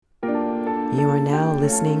You are now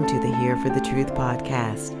listening to the Here for the Truth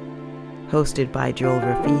podcast, hosted by Joel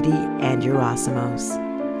Rafidi and Yerasimos.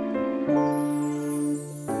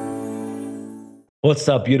 What's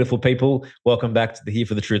up, beautiful people? Welcome back to the Here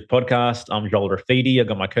for the Truth podcast. I'm Joel Rafidi. I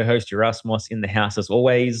got my co-host Yerasimos in the house as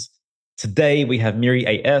always. Today we have Miri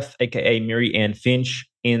AF, aka Miri and Finch,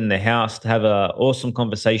 in the house to have an awesome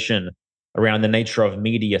conversation around the nature of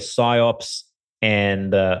media psyops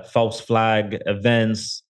and false flag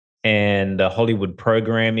events and Hollywood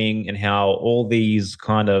programming, and how all these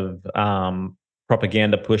kind of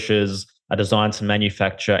propaganda pushes are designed to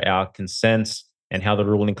manufacture our consents, and how the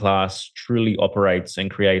ruling class truly operates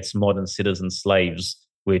and creates modern citizen slaves,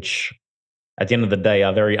 which at the end of the day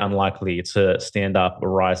are very unlikely to stand up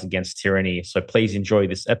or rise against tyranny. So please enjoy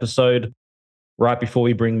this episode. Right before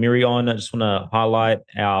we bring Miri on, I just want to highlight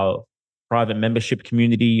our private membership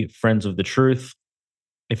community, Friends of the Truth.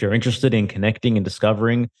 If you're interested in connecting and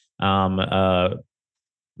discovering a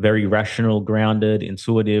very rational, grounded,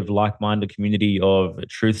 intuitive, like-minded community of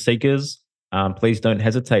truth seekers, please don't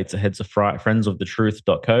hesitate to head to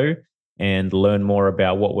friendsofthetruth.co and learn more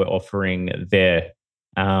about what we're offering there.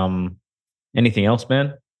 Anything else,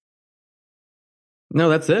 man? No,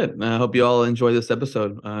 that's it. I hope you all enjoy this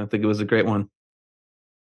episode. I think it was a great one.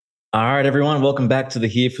 All right, everyone. Welcome back to the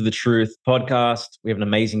Here for the Truth podcast. We have an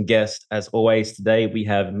amazing guest. As always, today we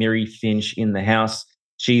have Miri Finch in the house.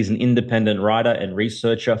 She's an independent writer and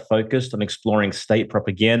researcher focused on exploring state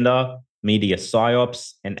propaganda, media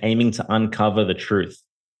psyops, and aiming to uncover the truth.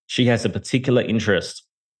 She has a particular interest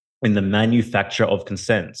in the manufacture of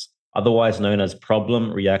consent, otherwise known as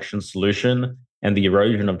problem, reaction, solution, and the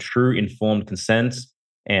erosion of true informed consent.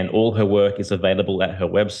 And all her work is available at her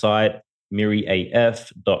website,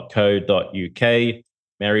 miriaf.co.uk.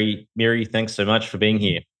 Miri, thanks so much for being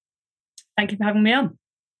here. Thank you for having me on.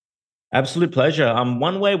 Absolute pleasure.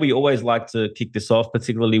 One way we always like to kick this off,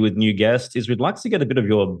 particularly with new guests, is we'd like to get a bit of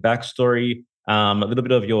your backstory, a little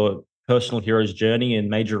bit of your personal hero's journey and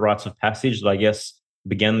major rites of passage that I guess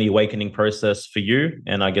began the awakening process for you,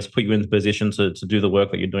 and I guess put you in the position to do the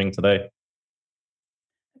work that you're doing today.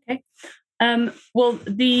 Okay. Well,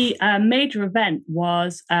 the major event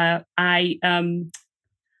was I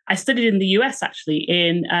studied in the US, actually,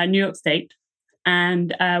 in New York State.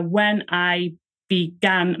 And when I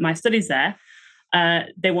began my studies there,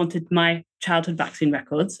 they wanted my childhood vaccine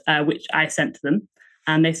records, which I sent to them,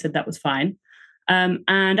 and they said that was fine. And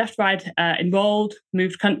after I'd enrolled,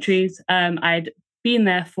 moved countries, I'd been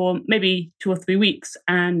there for maybe 2 or 3 weeks,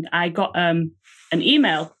 and I got an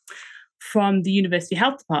email from the University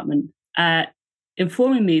Health Department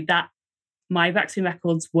informing me that my vaccine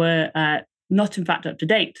records were not in fact up to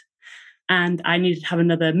date, and I needed to have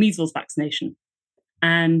another measles vaccination.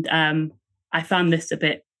 And I found this a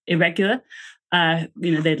bit irregular.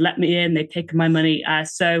 They'd let me in, they'd taken my money.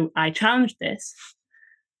 So I challenged this,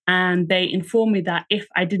 and they informed me that if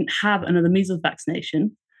I didn't have another measles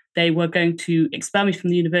vaccination, they were going to expel me from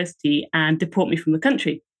the university and deport me from the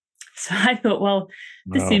country. So I thought, well,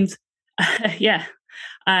 this seems,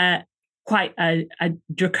 quite a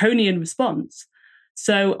draconian response.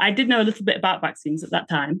 So I did know a little bit about vaccines at that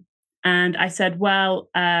time. And I said, well,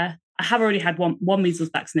 I have already had one measles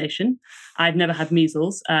vaccination. I've never had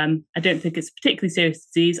measles. I don't think it's a particularly serious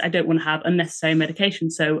disease. I don't want to have unnecessary medication.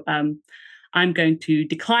 So I'm going to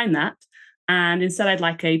decline that. And instead, I'd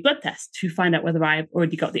like a blood test to find out whether I've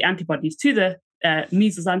already got the antibodies to the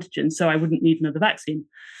measles antigen, so I wouldn't need another vaccine.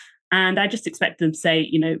 And I just expected them to say,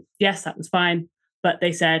 yes, that was fine. But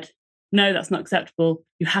they said, no, that's not acceptable.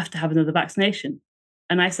 You have to have another vaccination.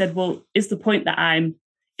 And I said, well, is the point that I'm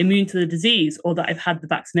immune to the disease or that I've had the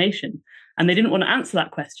vaccination? And they didn't want to answer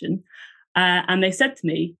that question. And they said to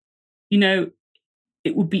me,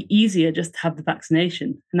 it would be easier just to have the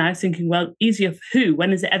vaccination. And I was thinking, well, easier for who?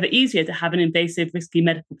 When is it ever easier to have an invasive, risky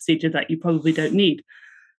medical procedure that you probably don't need?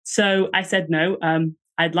 So I said, no,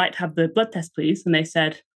 I'd like to have the blood test, please. And they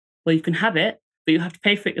said, well, you can have it, but you have to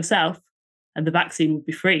pay for it yourself, and the vaccine would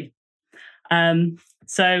be free.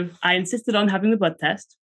 So I insisted on having the blood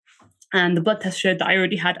test. And the blood test showed that I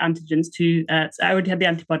already had antigens I already had the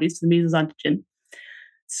antibodies to the measles antigen.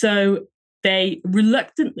 So they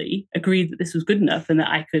reluctantly agreed that this was good enough and that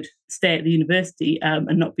I could stay at the university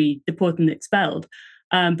and not be deported and expelled.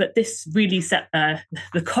 But this really set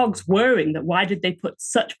the cogs whirring, that why did they put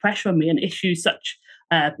such pressure on me and issue such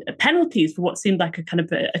penalties for what seemed like a kind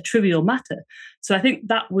of a trivial matter? So I think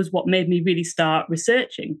that was what made me really start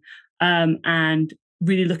researching and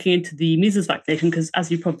really looking into the measles vaccination, because as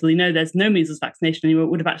you probably know, there's no measles vaccination anymore. It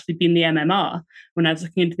would have actually been the MMR. When I was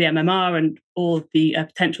looking into the MMR and all of the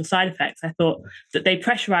potential side effects, I thought that they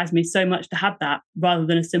pressurized me so much to have that rather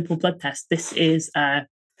than a simple blood test. This is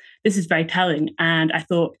very telling. And I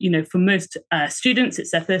thought, for most students,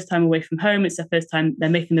 it's their first time away from home. It's their first time they're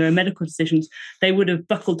making their own medical decisions. They would have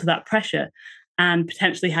buckled to that pressure and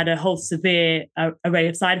potentially had a whole severe array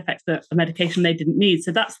of side effects for a medication they didn't need.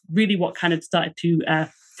 So that's really what kind of started to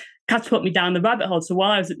catapult me down the rabbit hole. So while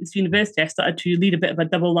I was at this university, I started to lead a bit of a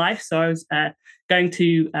double life. So I was going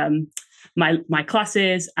to my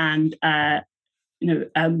classes and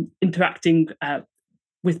interacting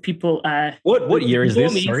with people. What year is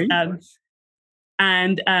this? Me. Sorry.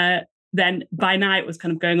 And then by night was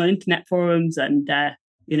kind of going on internet forums and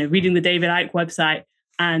reading the David Icke website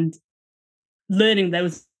and learning there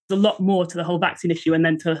was a lot more to the whole vaccine issue and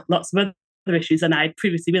then to lots of other issues than I had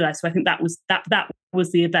previously realized. So I think that was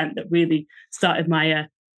the event that really started my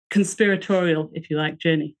conspiratorial, if you like,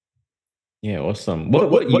 journey. Yeah, awesome.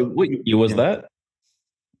 What year was that?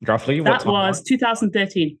 Roughly? That was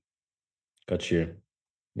 2013. Got you.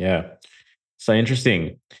 Yeah. So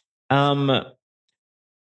interesting.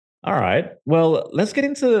 All right. Well, let's get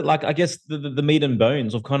into I guess the meat and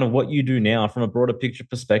bones of kind of what you do now from a broader picture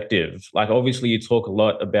perspective. Like obviously you talk a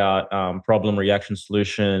lot about problem, reaction,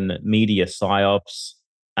 solution, media, psyops.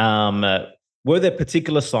 Were there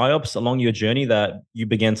particular psyops along your journey that you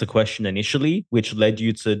began to question initially, which led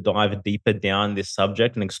you to dive deeper down this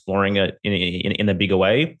subject and exploring it in a bigger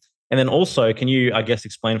way? And then also, can you, I guess,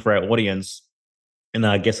 explain for our audience, in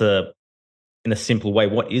I guess in a simple way,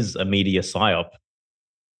 what is a media psyop?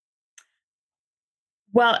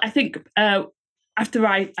 Well, I think after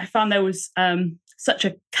I found there was such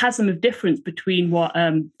a chasm of difference between what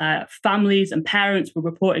families and parents were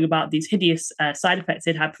reporting about these hideous side effects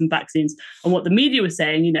they'd had from vaccines and what the media was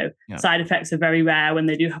saying, side effects are very rare. When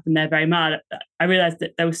they do happen, they're very mild. I realized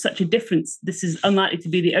that there was such a difference. This is unlikely to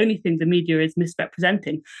be the only thing the media is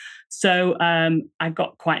misrepresenting. So I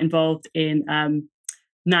got quite involved in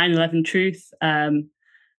 9/11 Truth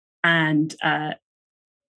and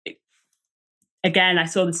again, I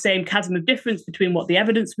saw the same chasm of difference between what the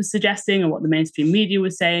evidence was suggesting and what the mainstream media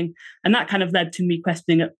was saying. And that kind of led to me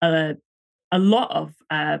questioning a lot of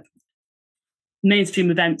mainstream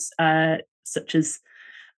events, such as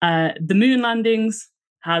the moon landings,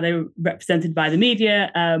 how they were represented by the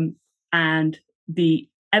media, and the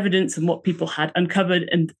evidence and what people had uncovered.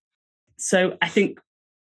 And so I think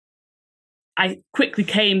I quickly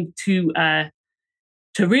came to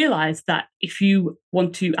realize that if you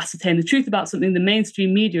want to ascertain the truth about something, the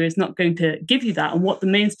mainstream media is not going to give you that. And what the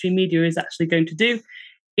mainstream media is actually going to do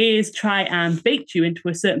is try and bait you into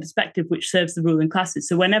a certain perspective which serves the ruling classes.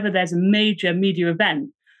 So whenever there's a major media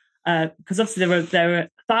event, because obviously there are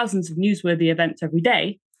thousands of newsworthy events every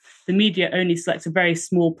day, the media only selects a very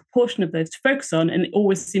small proportion of those to focus on, and it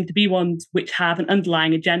always seem to be ones which have an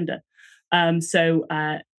underlying agenda. So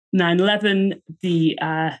 9/11,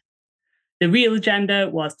 the real agenda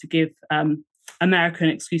was to give America an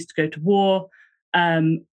excuse to go to war.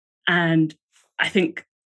 And I think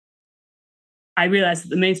I realized that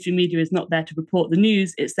the mainstream media is not there to report the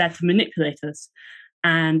news, it's there to manipulate us.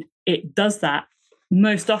 And it does that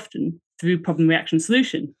most often through problem, reaction,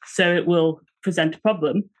 solution. So it will present a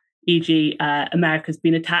problem, e.g. America's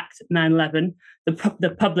been attacked, 9/11.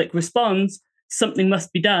 The public responds, something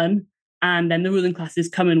must be done. And then the ruling classes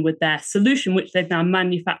come in with their solution, which they've now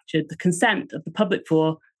manufactured the consent of the public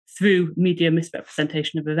for through media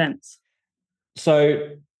misrepresentation of events. So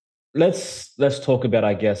let's talk about,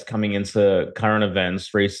 I guess, coming into current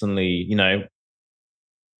events recently.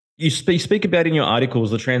 You speak about in your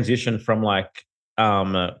articles the transition from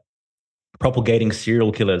propagating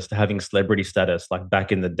serial killers to having celebrity status, like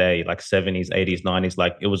back in the day, like 70s, 80s, 90s.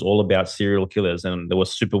 Like it was all about serial killers, and they were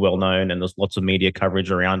super well known, and there's lots of media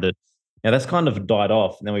coverage around it. Now that's kind of died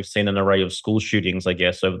off. And then we've seen an array of school shootings, I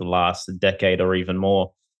guess, over the last decade or even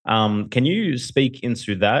more. Can you speak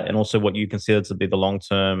into that and also what you consider to be the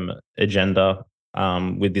long-term agenda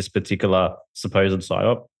with this particular supposed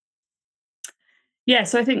psyop? Yeah,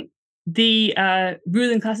 so I think the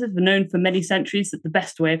ruling classes were known for many centuries that the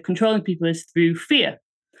best way of controlling people is through fear.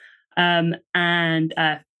 And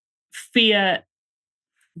fear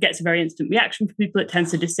gets a very instant reaction for people. It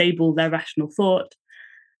tends to disable their rational thought.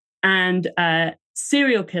 And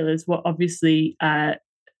serial killers were obviously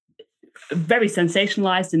very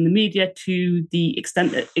sensationalized in the media to the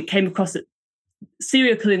extent that it came across that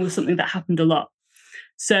serial killing was something that happened a lot.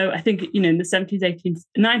 So I think, in the 70s, 80s,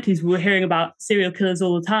 90s, we were hearing about serial killers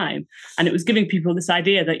all the time. And it was giving people this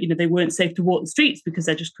idea that, they weren't safe to walk the streets because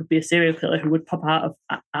there just could be a serial killer who would pop out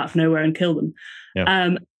of nowhere and kill them.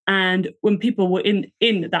 Yeah. And when people were in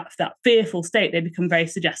that fearful state, they become very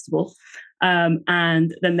suggestible.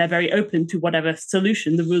 And then they're very open to whatever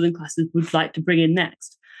solution the ruling classes would like to bring in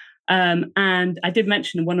next. And I did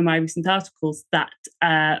mention in one of my recent articles that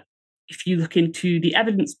if you look into the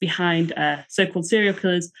evidence behind so-called serial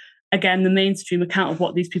killers, again, the mainstream account of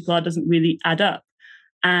what these people are doesn't really add up.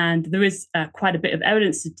 And there is quite a bit of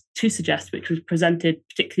evidence to suggest, which was presented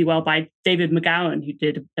particularly well by David McGowan, who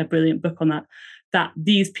did a brilliant book on that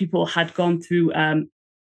these people had gone through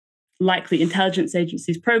likely intelligence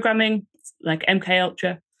agencies programming, like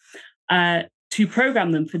MKUltra, to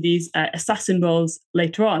program them for these assassin roles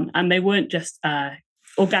later on. And they weren't just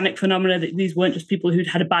organic phenomena. These weren't just people who'd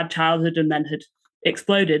had a bad childhood and then had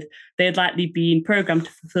exploded. They had likely been programmed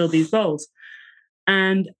to fulfill these roles.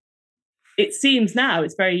 And it seems now,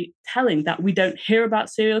 it's very telling that we don't hear about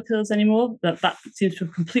serial killers anymore, that seems to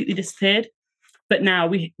have completely disappeared. But now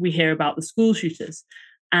we hear about the school shooters.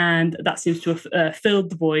 And that seems to have filled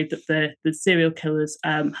the void that the serial killers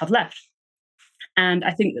have left. And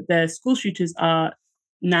I think that the school shooters are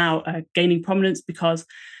now gaining prominence because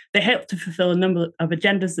they help to fulfill a number of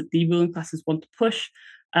agendas that the ruling classes want to push.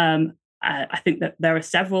 I think that there are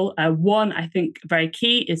several. One, I think, very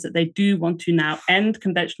key is that they do want to now end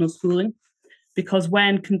conventional schooling, because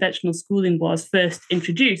when conventional schooling was first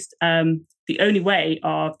introduced, the only way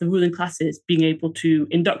of the ruling classes being able to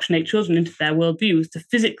indoctrinate children into their worldview was to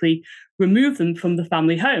physically remove them from the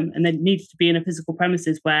family home, and they needed to be in a physical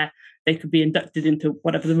premises where they could be inducted into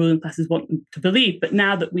whatever the ruling classes want them to believe. But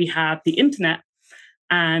now that we have the internet,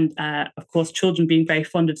 and of course, children being very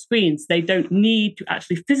fond of screens, they don't need to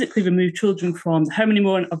actually physically remove children from the home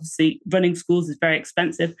anymore. And obviously, running schools is very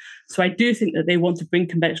expensive. So I do think that they want to bring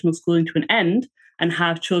conventional schooling to an end and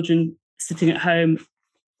have children sitting at home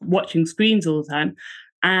watching screens all the time.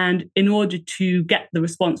 And in order to get the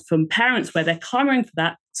response from parents where they're clamoring for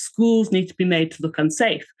that, schools need to be made to look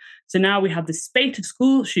unsafe. So now we have this spate of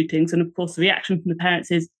school shootings. And of course, the reaction from the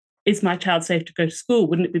parents is my child safe to go to school?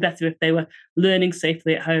 Wouldn't it be better if they were learning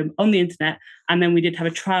safely at home on the internet? And then we did have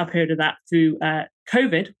a trial period of that through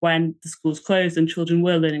COVID, when the schools closed and children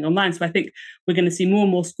were learning online. So I think we're going to see more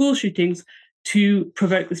and more school shootings to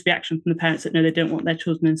provoke this reaction from the parents that no, they don't want their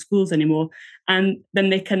children in schools anymore. And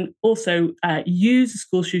then they can also use the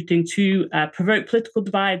school shooting to provoke political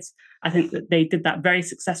divides. I think that they did that very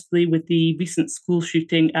successfully with the recent school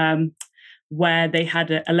shooting where they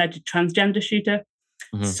had an alleged transgender shooter.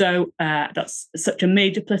 Mm-hmm. So that's such a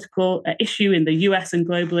major political issue in the US and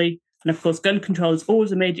globally. And of course, gun control is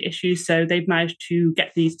always a major issue. So they've managed to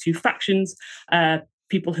get these two factions,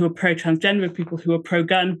 people who are pro-transgender, people who are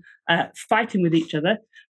pro-gun, fighting with each other,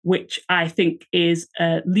 which I think is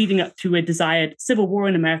leading up to a desired civil war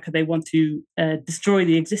in America. They want to destroy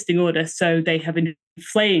the existing order. So they have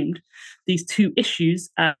inflamed these two issues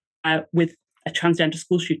with a transgender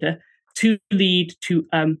school shooter to lead to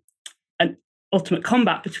an ultimate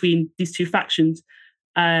combat between these two factions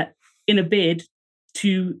in a bid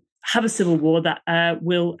to have a civil war that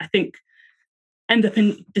will, I think, end up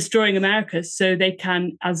in destroying America so they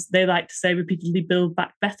can, as they like to say, repeatedly build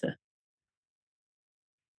back better.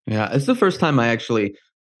 Yeah, it's the first time I actually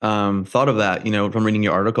thought of that, from reading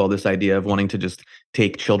your article, this idea of wanting to just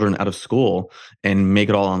take children out of school and make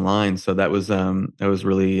it all online. So that was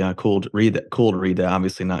really cool to read that. Cool to read that.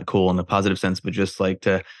 Obviously not cool in a positive sense, but just like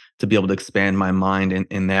to be able to expand my mind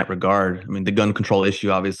in that regard. I mean, the gun control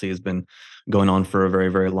issue obviously has been going on for a very,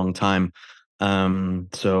 very long time. Yeah.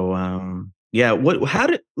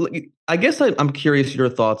 I guess I'm curious your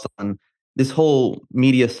thoughts on this whole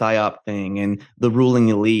media psyop thing and the ruling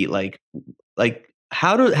elite. Like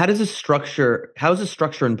how is this structure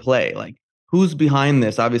in play? Like, who's behind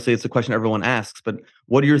this? Obviously, it's a question everyone asks, but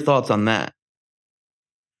what are your thoughts on that?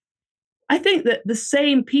 I think that the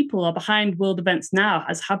same people are behind world events now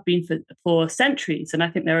as have been for centuries. And I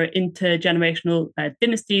think there are intergenerational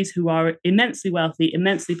dynasties who are immensely wealthy,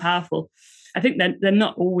 immensely powerful. I think they're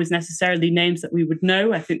not always necessarily names that we would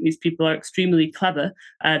know. I think these people are extremely clever.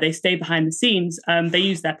 They stay behind the scenes. They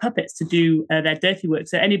use their puppets to do their dirty work.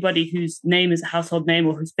 So anybody whose name is a household name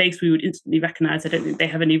or whose face we would instantly recognize, I don't think they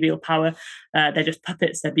have any real power. They're just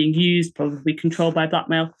puppets. They're being used, probably controlled by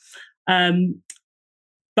blackmail.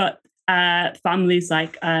 But families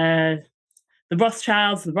like the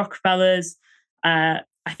Rothschilds, the Rockefellers, I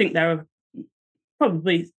think there are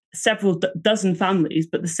probably several dozen families,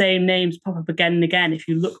 but the same names pop up again and again if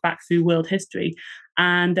you look back through world history.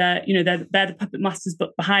 And they're the puppet masters,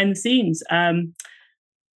 but behind the scenes.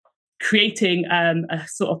 creating a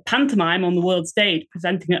sort of pantomime on the world stage,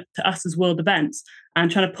 presenting it to us as world events, and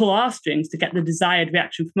trying to pull our strings to get the desired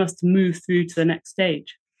reaction from us to move through to the next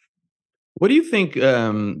stage. What do you think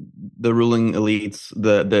the ruling elites,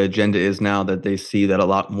 the agenda is now that they see that a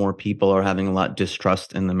lot more people are having a lot of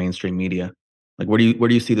distrust in the mainstream media? Like, where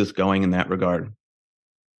do you see this going in that regard?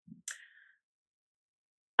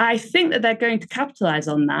 I think that they're going to capitalize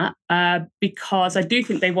on that because I do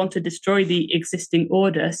think they want to destroy the existing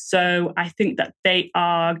order. So I think that they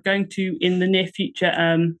are going to, in the near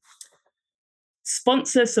future,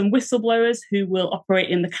 sponsor some whistleblowers who will operate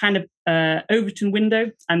in the kind of Overton window,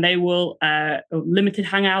 and they will limited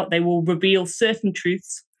hangout. They will reveal certain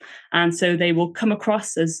truths, and so they will come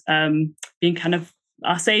across as being kind of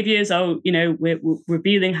our saviors. Oh, we're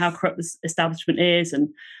revealing how corrupt this establishment is, and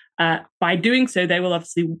by doing so, they will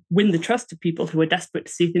obviously win the trust of people who are desperate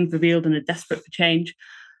to see things revealed and are desperate for change.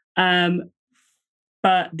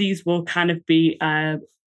 But these will kind of be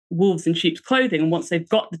wolves in sheep's clothing. And once they've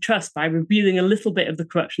got the trust by revealing a little bit of the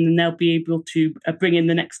corruption, then they'll be able to bring in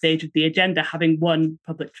the next stage of the agenda, having won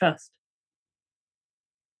public trust.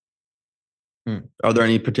 Are there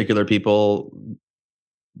any particular people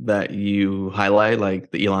that you highlight,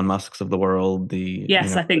 like the Elon Musks of the world?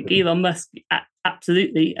 Yes, I think Elon Musk,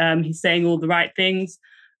 absolutely. He's saying all the right things.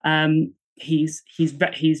 He's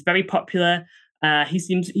very popular. He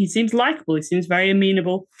seems likable. He seems very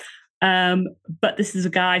amenable. But this is a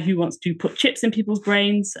guy who wants to put chips in people's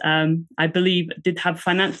brains. I believe did have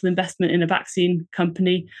financial investment in a vaccine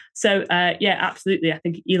company. So yeah, absolutely. I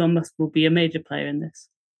think Elon Musk will be a major player in this.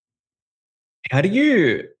 How do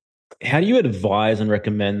you advise and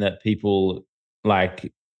recommend that people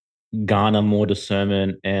like garner more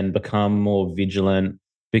discernment and become more vigilant?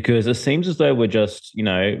 Because it seems as though we're just,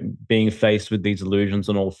 being faced with these illusions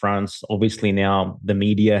on all fronts. Obviously now the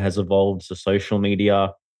media has evolved to social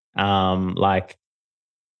media.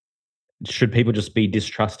 Should people just be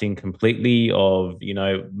distrusting completely of,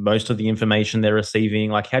 most of the information they're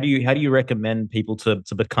receiving? Like, how do you recommend people to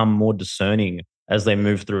become more discerning as they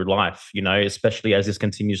move through life, especially as this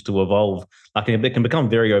continues to evolve? Like, it can become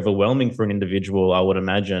very overwhelming for an individual, I would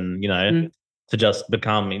imagine, to just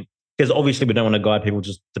become, because obviously we don't want to guide people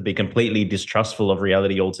just to be completely distrustful of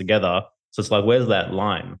reality altogether. So it's like, where's that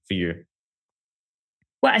line for you?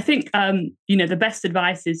 Well, I think, the best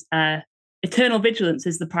advice is eternal vigilance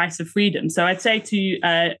is the price of freedom. So I'd say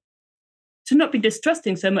to not be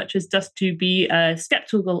distrusting so much as just to be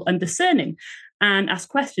skeptical and discerning and ask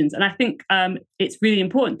questions. And I think it's really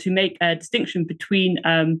important to make a distinction between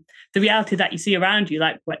the reality that you see around you,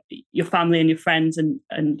 like your family and your friends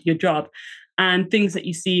and your job, and things that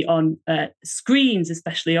you see on screens,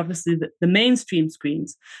 especially obviously the mainstream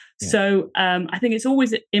screens. Yeah. So I think it's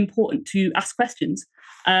always important to ask questions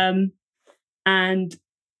and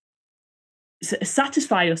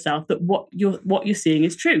satisfy yourself that what you're seeing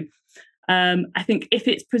is true. I think if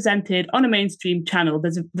it's presented on a mainstream channel,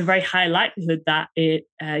 there's a very high likelihood that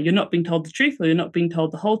you're not being told the truth, or you're not being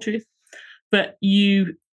told the whole truth. But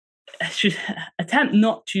you should attempt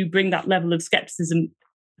not to bring that level of skepticism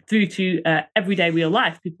through to everyday real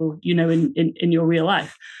life, people in your real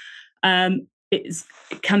life. It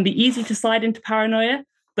can be easy to slide into paranoia,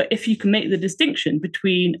 but if you can make the distinction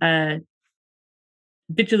between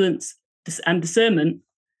vigilance and discernment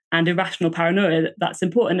and irrational paranoia, that's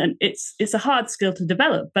important. And it's a hard skill to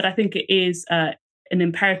develop, but I think it is an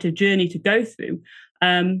imperative journey to go through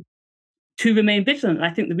to remain vigilant. I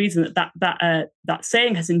think the reason that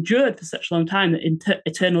saying has endured for such a long time, that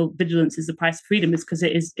eternal vigilance is the price of freedom, is because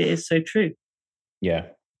it is so true. Yeah,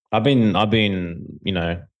 I've been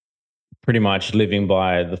pretty much living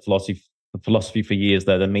by the philosophy for years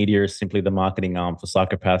that the media is simply the marketing arm for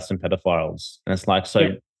psychopaths and pedophiles, and it's like, so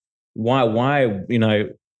yeah. Why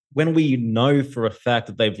when we know for a fact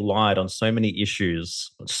that they've lied on so many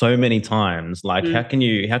issues so many times, like how can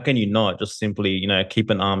you not just simply keep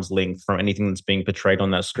an arm's length from anything that's being portrayed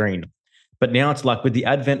on that screen? But now it's like, with the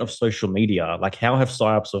advent of social media, like, how have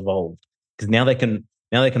psyops evolved? Because now they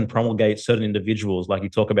can promulgate certain individuals, like you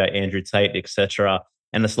talk about Andrew Tate, etc.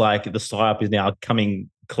 And it's like the psyop is now coming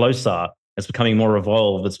closer. It's becoming more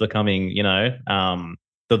evolved. It's becoming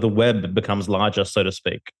the web becomes larger, so to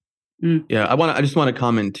speak. Yeah, I just want to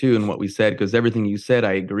comment too on what we said, because everything you said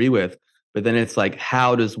I agree with, but then it's like,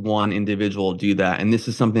 how does one individual do that? And this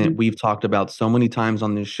is something that we've talked about so many times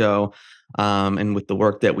on this show. and with the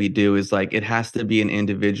work that we do is like, it has to be an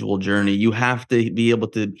individual journey. You have to be able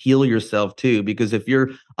to heal yourself too, because if you're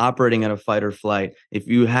operating at a fight or flight, if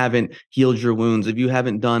you haven't healed your wounds, if you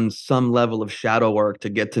haven't done some level of shadow work to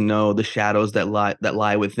get to know the shadows that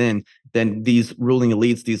lie within, then these ruling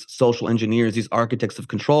elites, these social engineers, these architects of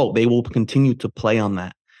control, they will continue to play on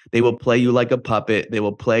that. They will play you like a puppet. They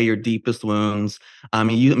will play your deepest wounds.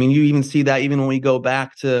 You even see that even when we go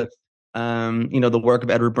back to the work of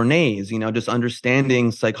Edward Bernays, just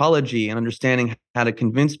understanding psychology and understanding how to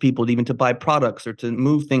convince people to even to buy products or to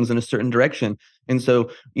move things in a certain direction. And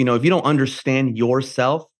so, if you don't understand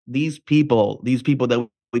yourself, these people that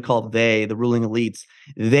we call the ruling elites,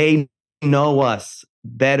 they know us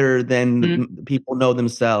better than people know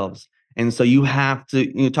themselves. And so you have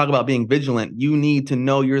to talk about being vigilant. You need to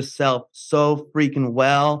know yourself so freaking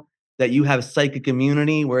well that you have psychic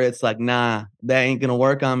immunity where it's like, nah, that ain't going to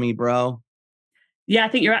work on me, bro. Yeah, I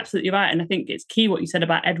think you're absolutely right. And I think it's key what you said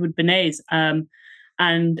about Edward Bernays.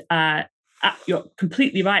 You're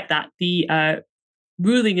completely right that the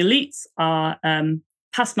ruling elites are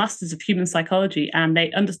past masters of human psychology, and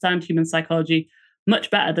they understand human psychology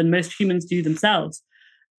much better than most humans do themselves.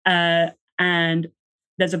 And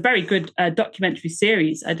there's a very good documentary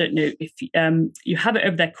series. I don't know if you have it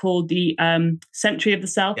over there, called The Century of the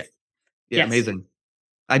Self. Yeah, Yes. Amazing.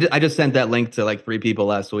 I just sent that link to like 3 people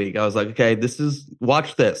last week. I was like, okay,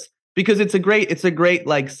 watch this, because it's a great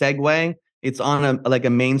like segue. It's on a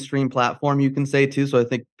mainstream platform, you can say too. So I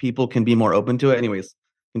think people can be more open to it. Anyways,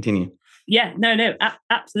 continue. Yeah, no,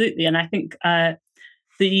 absolutely. And I think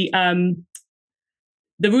the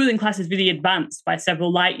ruling class is really advanced by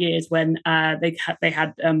several light years when they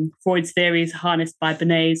had Freud's theories harnessed by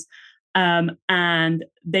Bernays, and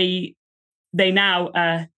they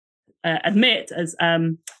now admit, as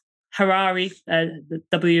Harari, the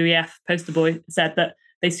WEF poster boy, said, that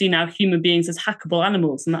they see now human beings as hackable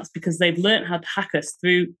animals, and that's because they've learned how to hack us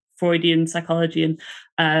through Freudian psychology and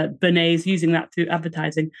Bernays using that through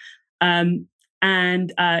advertising.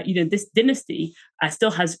 This dynasty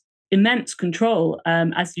still has immense control.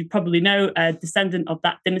 As you probably know, a descendant of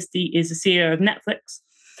that dynasty is the CEO of Netflix.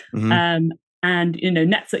 Mm-hmm. And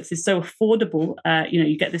Netflix is so affordable.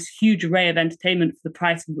 You get this huge array of entertainment for the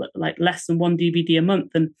price of like less than 1 DVD a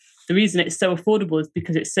month. And the reason it's so affordable is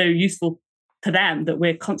because it's so useful to them that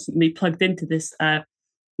we're constantly plugged into this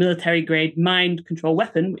military grade mind control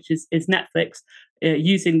weapon, which is Netflix,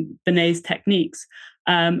 using Bernays techniques.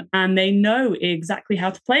 And they know exactly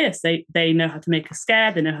how to play us. They know how to make us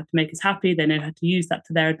scared. They know how to make us happy. They know how to use that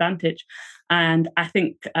to their advantage. And I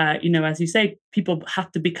think, as you say, people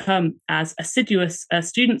have to become as assiduous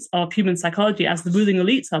students of human psychology as the ruling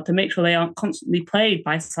elites are, to make sure they aren't constantly played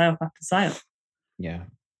by psyop after psyop. Yeah.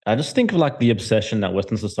 I just think of like the obsession that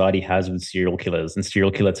Western society has with serial killers and serial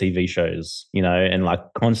killer TV shows, and like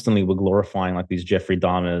constantly we're glorifying like these Jeffrey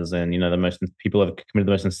Dahmers and, the most people have committed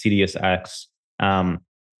the most insidious acts.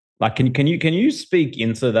 Like, can you speak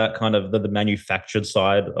into that kind of the manufactured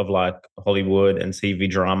side of like Hollywood and TV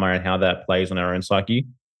drama and how that plays on our own psyche?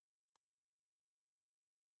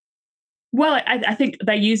 Well, I think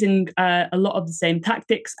they're using a lot of the same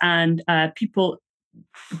tactics, and people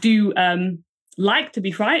do like to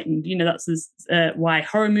be frightened. That's why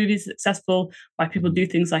horror movies are successful, why people do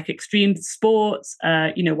things like extreme sports,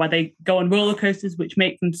 why they go on roller coasters, which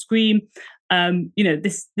make them scream.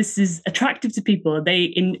 This is attractive to people.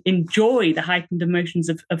 They enjoy the heightened emotions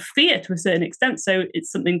of fear to a certain extent. So it's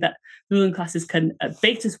something that ruling classes can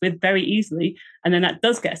bait us with very easily, and then that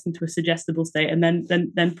does get us into a suggestible state, and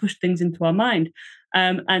then push things into our mind.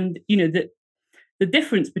 The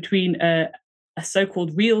difference between a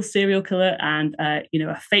so-called real serial killer and a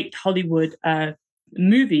faked Hollywood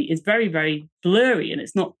movie is very, very blurry, and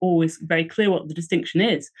it's not always very clear what the distinction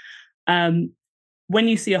is. When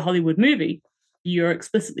you see a Hollywood movie, you're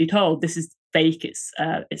explicitly told this is fake, it's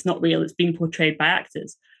not real, it's being portrayed by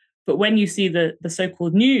actors. But when you see the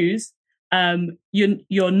so-called news,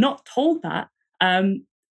 you're not told that.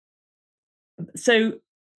 So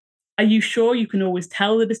are you sure you can always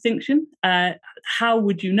tell the distinction? How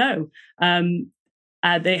would you know?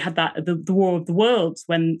 They had the War of the Worlds,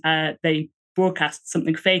 when they broadcast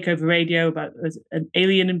something fake over radio about an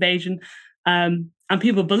alien invasion. And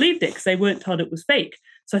people believed it because they weren't told it was fake.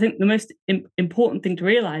 So I think the most important thing to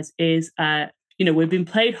realize is, we've been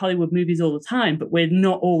played Hollywood movies all the time, but we're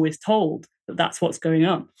not always told that that's what's going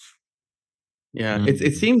on. Yeah,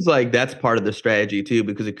 it seems like that's part of the strategy too,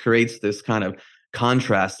 because it creates this kind of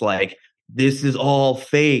contrast, like this is all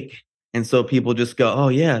fake. And so people just go, oh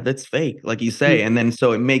yeah, that's fake, like you say. And then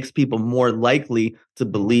so it makes people more likely to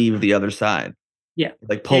believe the other side. Yeah.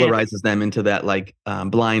 Like polarizes them into that like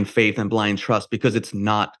blind faith and blind trust because it's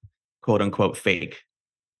not quote unquote fake.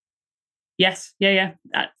 Yes. Yeah.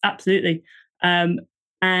 Absolutely. And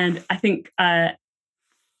I think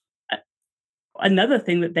another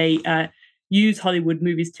thing that they use Hollywood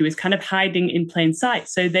movies to is kind of hiding in plain sight.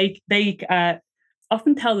 So they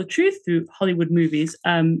often tell the truth through Hollywood movies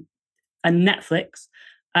and Netflix.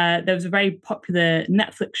 There was a very popular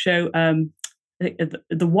Netflix show,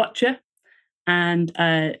 The Watcher, and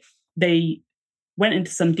they went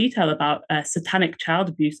into some detail about satanic child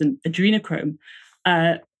abuse and adrenochrome.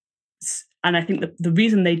 And I think the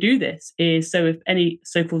reason they do this is so if any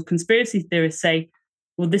so-called conspiracy theorists say,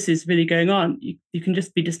 well, this is really going on, you can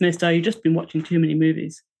just be dismissed, you've just been watching too many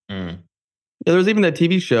movies. Yeah, there was even that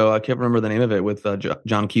TV show, I can't remember the name of it, with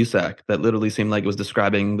John Cusack that literally seemed like it was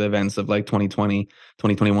describing the events of like 2020,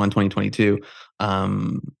 2021, 2022,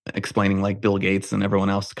 explaining like Bill Gates and everyone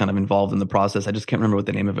else kind of involved in the process. I just can't remember what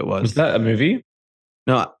the name of it was. Was that a movie?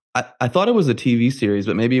 No, I thought it was a TV series,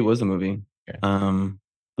 but maybe it was a movie. Okay.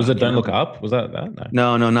 Was it Don't Look Up? Was that?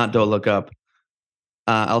 No, not Don't Look Up.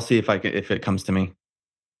 I'll see if it comes to me.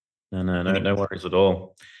 No worries at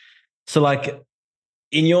all. So, like,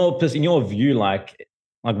 in your view,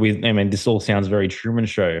 this all sounds very Truman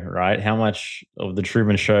Show, right? How much of the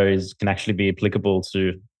Truman Shows can actually be applicable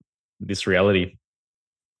to this reality?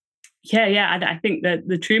 Yeah. I think that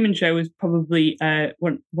the Truman Show was probably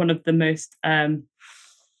one of the most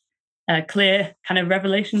clear kind of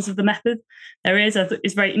revelations of the method there is.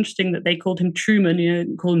 It's very interesting that they called him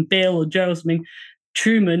Truman, call him Bill or Joe or something.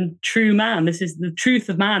 Truman, true man. This is the truth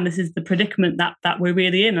of man. This is the predicament that we're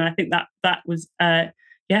really in. And I think that was it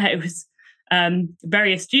was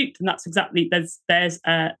very astute. And that's exactly there's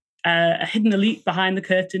a hidden elite behind the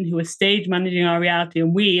curtain who are stage managing our reality,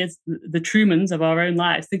 and we as the Trumans of our own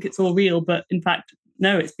lives think it's all real, but in fact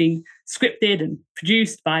no, it's being scripted and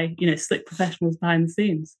produced by slick professionals behind the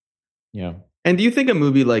scenes. Yeah. And do you think a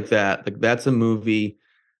movie like that, like that's a movie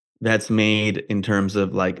that's made in terms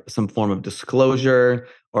of like some form of disclosure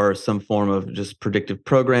or some form of just predictive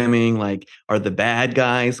programming? Like, are the bad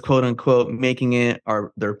guys, quote unquote, making it?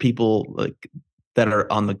 Are there people like that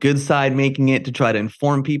are on the good side making it to try to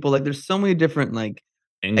inform people? Like, there's so many different like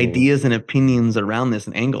ideas and opinions around this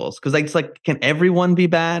and angles. Because it's like, can everyone be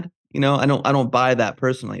bad? I don't buy that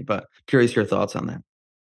personally, but curious your thoughts on that.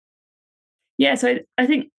 Yeah, so I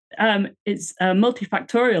think it's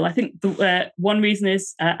multifactorial. I think the one reason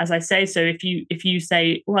is, as I say, so if you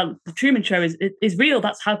say, well, the Truman Show is real,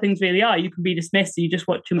 that's how things really are, you can be dismissed, you just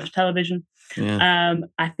watch too much television. Yeah.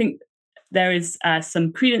 I think there is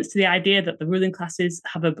some credence to the idea that the ruling classes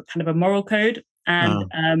have a kind of a moral code,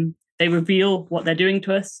 and they reveal what they're doing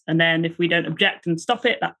to us, and then if we don't object and stop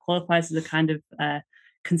it, that qualifies as a kind of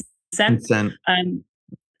consent.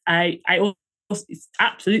 I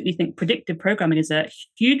absolutely think predictive programming is a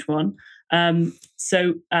huge one.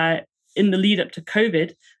 So in the lead up to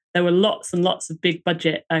COVID, there were lots and lots of big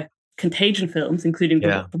budget contagion films, including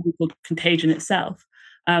the one called Contagion itself.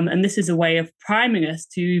 And this is a way of priming us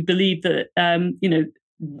to believe that,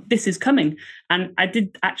 this is coming. And I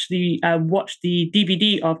did actually watch the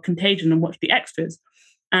DVD of Contagion and watch the extras.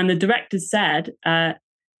 And the directors said,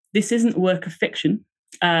 this isn't a work of fiction.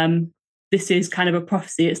 This is kind of a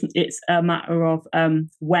prophecy. It's a matter of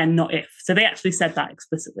when, not if. So they actually said that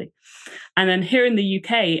explicitly. And then here in the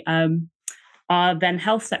UK, our then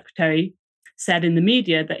health secretary said in the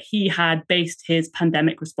media that he had based his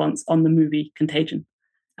pandemic response on the movie Contagion.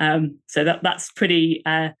 So that's pretty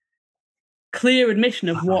clear admission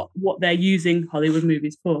of what they're using Hollywood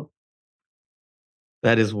movies for.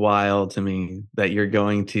 That is wild to me that you're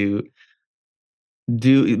going to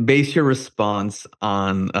base your response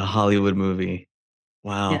on a Hollywood movie.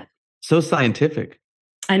 Wow. Yeah. So scientific.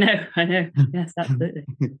 I know. Yes, absolutely.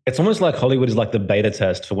 It's almost like Hollywood is like the beta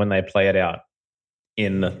test for when they play it out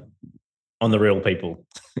on the real people,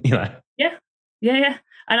 Yeah.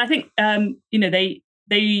 And I think,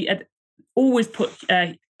 they always put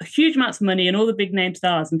huge amounts of money and all the big name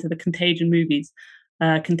stars into the Contagion movies,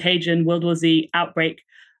 Contagion, World War Z, Outbreak.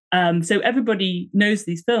 So everybody knows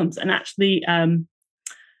these films. And actually,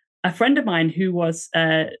 a friend of mine who was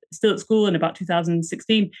still at school in about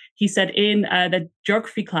 2016, he said in the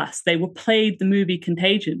geography class, they were played the movie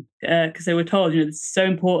Contagion because they were told, this is so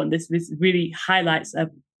important. This really highlights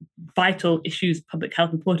vital issues of public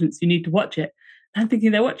health importance. You need to watch it. I'm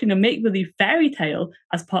thinking they're watching a make-believe fairy tale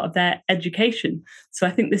as part of their education. So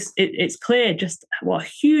I think it's clear just what a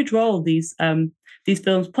huge role these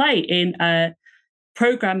films play in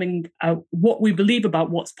programming what we believe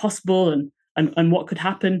about what's possible and what could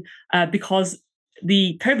happen, because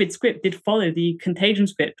the COVID script did follow the Contagion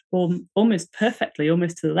script almost perfectly,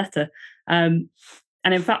 almost to the letter. And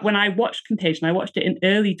in fact, when I watched Contagion, I watched it in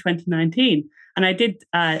early 2019, and I did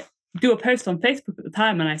do a post on Facebook at the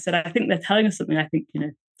time, and I said, I think they're telling us something. I think,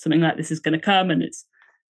 something like this is going to come, and it's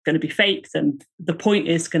going to be faked, and the point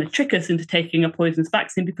is going to trick us into taking a poisonous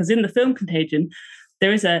vaccine, because in the film Contagion,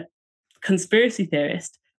 there is a conspiracy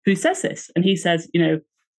theorist who says this, and he says,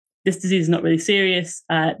 this disease is not really serious.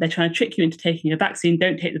 They're trying to trick you into taking a vaccine.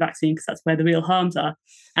 Don't take the vaccine because that's where the real harms are.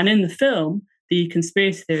 And in the film, the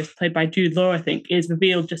conspiracy theorist, played by Jude Law, I think, is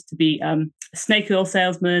revealed just to be a snake oil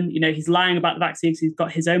salesman. He's lying about the vaccine because he's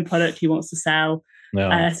got his own product he wants to sell.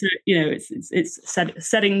 Yeah. So it's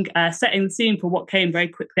setting the scene for what came very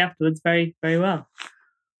quickly afterwards, very, very well.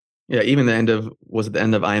 Yeah, even the end of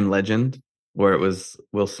I Am Legend, where it was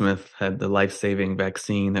Will Smith had the life-saving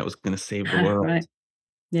vaccine that was going to save the world. Right.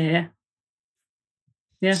 Yeah.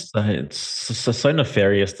 So it's so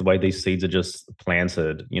nefarious the way these seeds are just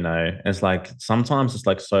planted, And it's like sometimes it's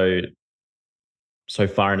like so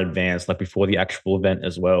far in advance, like before the actual event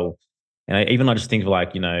as well. And I just think of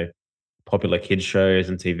like, popular kids shows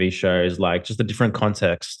and TV shows, like just the different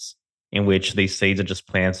contexts in which these seeds are just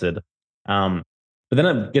planted. But then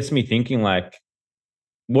it gets me thinking, like,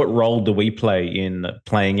 what role do we play in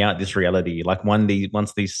playing out this reality? Like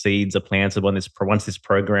once these seeds are planted, once this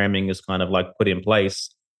programming is kind of like put in place,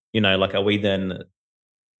 like do we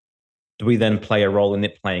then play a role in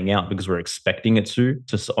it playing out because we're expecting it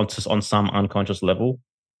on some unconscious level?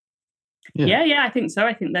 Yeah, I think so.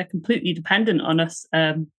 I think they're completely dependent on us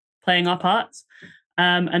playing our parts,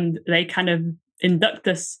 and they kind of induct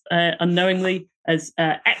us unknowingly as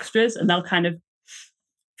extras, and they'll kind of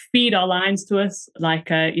feed our lines to us, like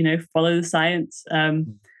follow the science,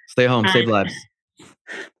 stay home, save lives,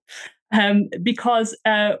 because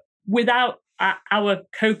without our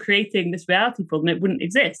co-creating this reality for them, it wouldn't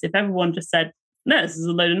exist. If everyone just said, no, this is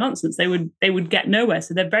a load of nonsense, they would get nowhere.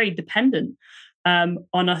 So they're very dependent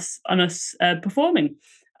on us performing,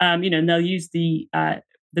 and they'll use the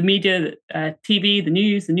media, TV, the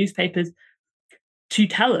news, the newspapers to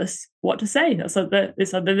tell us what to say. That's like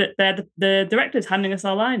the directors handing us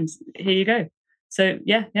our lines. Here you go. So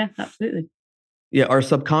yeah, absolutely. Yeah, our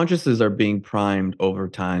subconsciouses are being primed over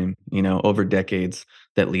time, over decades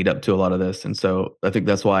that lead up to a lot of this. And so I think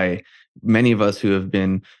that's why many of us who have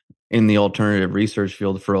been in the alternative research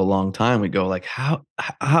field for a long time, we go like, how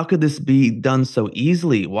could this be done so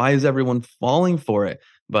easily? Why is everyone falling for it?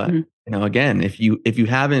 But again, if you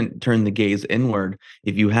haven't turned the gaze inward,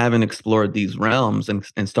 if you haven't explored these realms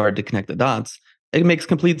and started to connect the dots, it makes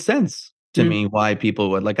complete sense to me why people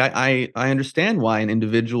would like. I understand why an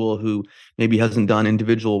individual who maybe hasn't done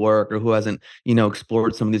individual work or who hasn't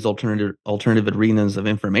explored some of these alternative arenas of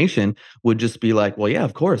information would just be like, well, yeah,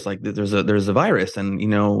 of course, like there's a virus, and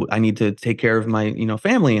I need to take care of my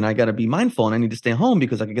family, and I got to be mindful, and I need to stay home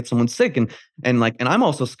because I could get someone sick, and I'm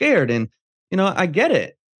also scared, and I get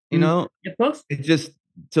it. Of course. It just,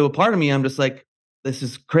 so a part of me, I'm just like, this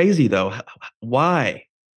is crazy though. Why?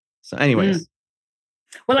 So anyways.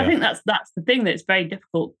 Well, I think that's the thing, that it's very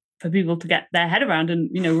difficult for people to get their head around, and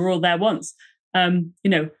we're all there once. Why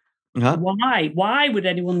would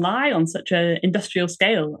anyone lie on such an industrial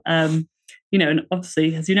scale? And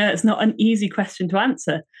obviously, as it's not an easy question to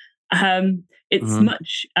answer.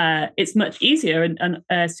 It's much easier and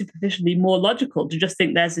superficially more logical to just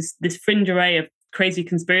think there's this fringe array of crazy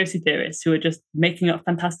conspiracy theorists who are just making up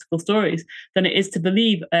fantastical stories than it is to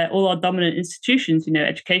believe all our dominant institutions,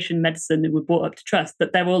 education, medicine, that we're brought up to trust,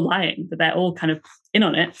 that they're all lying, that they're all kind of in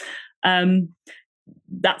on it.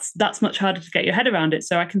 That's much harder to get your head around it.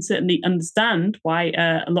 So I can certainly understand why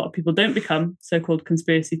a lot of people don't become so-called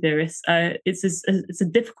conspiracy theorists. It's a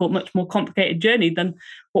difficult, much more complicated journey than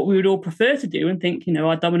what we would all prefer to do, and think,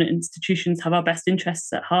 our dominant institutions have our best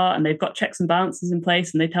interests at heart, and they've got checks and balances in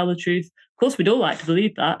place, and they tell the truth. Of course, we'd all like to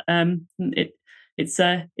believe that.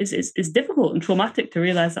 It's difficult and traumatic to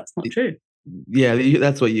realize that's not true. Yeah,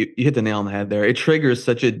 that's what you hit the nail on the head there. It triggers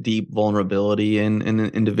such a deep vulnerability in an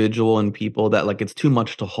individual and people that like it's too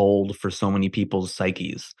much to hold for so many people's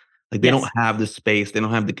psyches. Like they don't have the space, they don't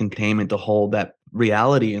have the containment to hold that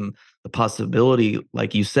reality and the possibility,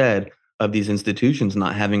 like you said, of these institutions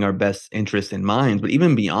not having our best interests in mind. But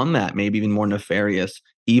even beyond that, maybe even more nefarious,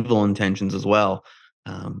 evil intentions as well.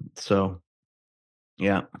 So,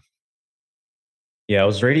 yeah. Yeah, I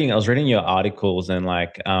was reading your articles, and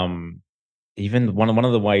like even one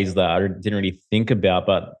of the ways that I didn't really think about,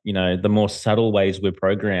 but the more subtle ways we're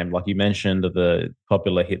programmed, like you mentioned the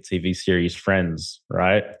popular hit TV series Friends,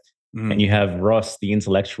 right? And you have Ross, the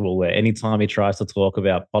intellectual, where anytime he tries to talk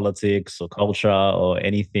about politics or culture or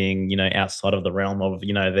anything, outside of the realm of,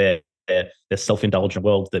 their self-indulgent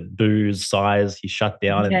world, that booze, sighs, he's shut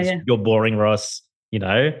down and you're boring, Ross,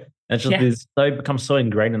 It's just this becomes so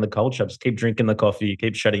ingrained in the culture. Just keep drinking the coffee,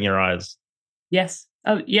 keep shutting your eyes. Yes.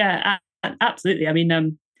 Oh, yeah, absolutely. I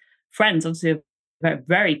mean, Friends, obviously, a very,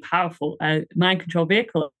 very powerful mind control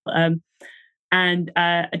vehicle. And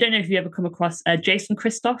I don't know if you ever come across Jason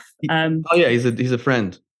Christoph. Oh yeah, he's a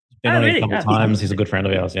friend. Been on it a couple of times. He's a good friend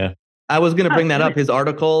of ours. Yeah. I was going to bring that up. His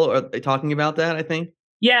article talking about that, I think.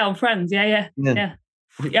 Yeah, on Friends. Yeah.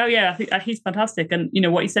 Oh yeah, I think he's fantastic. And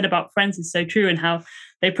what you said about Friends is so true, and how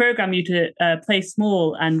they program you to play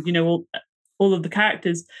small, and all of the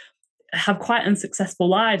characters have quite unsuccessful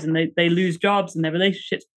lives, and they lose jobs and their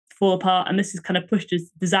relationships fall apart, and this is kind of pushed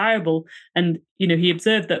as desirable. And he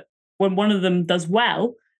observed that when one of them does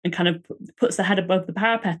well and kind of puts their head above the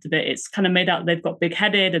parapet of it, it's kind of made out they've got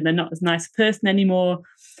big-headed and they're not as nice a person anymore.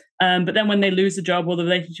 But then when they lose a job or the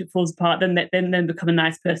relationship falls apart, then they become a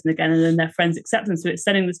nice person again, and then their friends accept them. So it's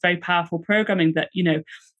setting this very powerful programming that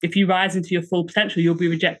if you rise into your full potential, you'll be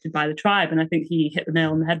rejected by the tribe. And I think he hit the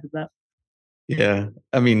nail on the head with that. Yeah,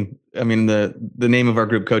 I mean, the name of our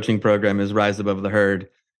group coaching program is Rise Above the Herd,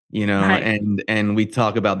 right. and we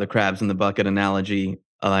talk about the crabs in the bucket analogy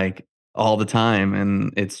like all the time,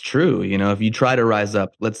 and it's true. If you try to rise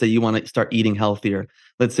up, let's say you want to start eating healthier,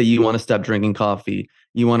 let's say you want to stop drinking coffee,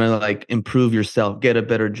 you want to improve yourself, get a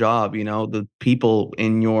better job, the people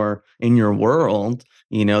in your world,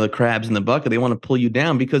 the crabs in the bucket, they want to pull you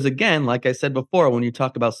down because, again, like I said before, when you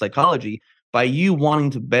talk about psychology, by you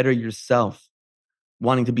wanting to better yourself,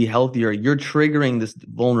 wanting to be healthier, you're triggering this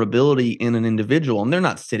vulnerability in an individual, and they're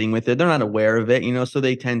not sitting with it. They're not aware of it, so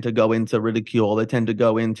they tend to go into ridicule. They tend to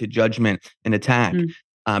go into judgment and attack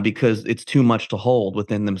because it's too much to hold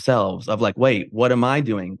within themselves of wait, what am I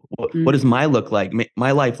doing? What does my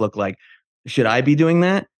life look like? Should I be doing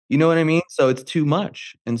that? You know what I mean? So it's too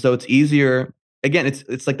much. And so it's easier. Again,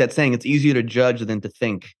 it's like that saying, it's easier to judge than to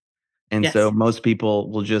think. And so most people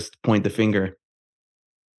will just point the finger.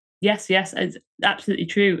 Yes, it's absolutely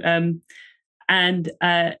true.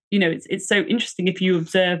 It's so interesting if you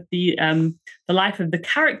observe the life of the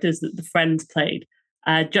characters that the Friends played,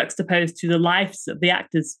 juxtaposed to the lives of the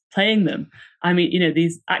actors playing them. I mean,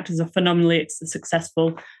 these actors are phenomenally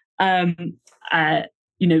successful.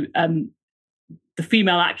 The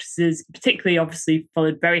female actresses, particularly, obviously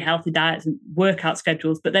followed very healthy diets and workout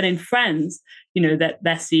schedules. But then in Friends, that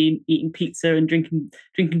they're seen eating pizza and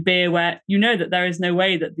drinking beer, where that there is no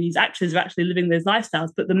way that these actors are actually living those lifestyles.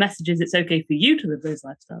 But the message is it's okay for you to live those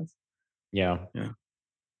lifestyles. Yeah.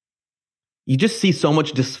 You just see so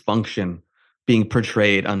much dysfunction being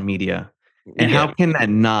portrayed on media, and how can that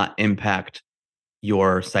not impact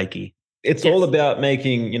your psyche? It's all about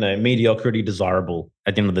making, mediocrity desirable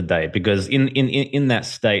at the end of the day, because in that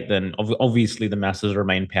state, then obviously the masses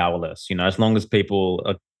remain powerless. As long as people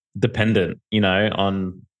are dependent,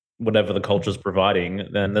 on whatever the culture is providing,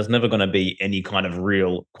 then there's never going to be any kind of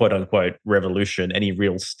real, quote unquote, revolution, any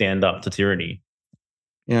real stand up to tyranny.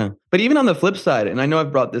 Yeah. But even on the flip side, and I know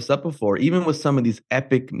I've brought this up before, even with some of these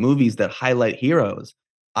epic movies that highlight heroes,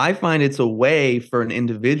 I find it's a way for an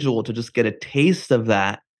individual to just get a taste of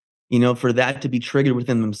that, for that to be triggered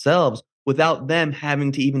within themselves without them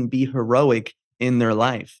having to even be heroic in their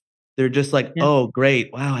life. They're just oh,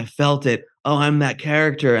 great. Wow, I felt it. Oh, I'm that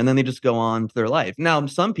character. And then they just go on to their life. Now,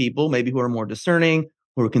 some people maybe who are more discerning,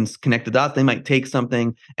 who can connect the dots, they might take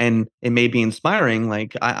something and it may be inspiring.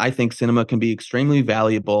 I think cinema can be extremely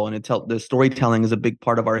valuable, and the storytelling is a big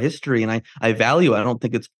part of our history, and I value it. I don't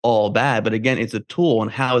think it's all bad, but again, it's a tool,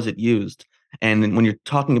 and how is it used? And when you're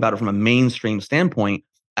talking about it from a mainstream standpoint,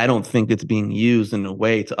 I don't think it's being used in a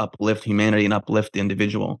way to uplift humanity and uplift the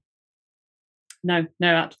individual. No,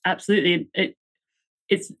 absolutely.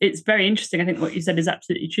 It's very interesting. I think what you said is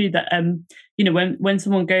absolutely true. That when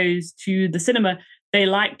someone goes to the cinema, they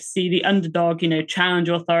like to see the underdog, challenge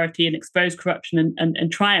authority and expose corruption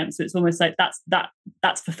and triumph. So it's almost like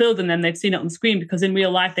that's fulfilled in them. They've seen it on the screen, because in real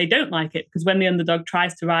life they don't like it, because when the underdog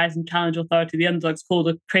tries to rise and challenge authority, the underdog's called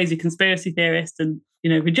a crazy conspiracy theorist and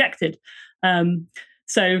rejected.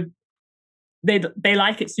 So they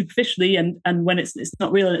like it superficially, and when it's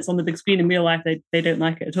not real and it's on the big screen in real life, they don't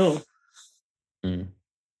like it at all.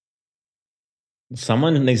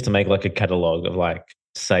 Someone needs to make a catalog of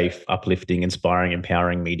safe, uplifting, inspiring,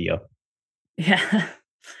 empowering media. Yeah.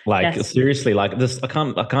 Seriously, this. I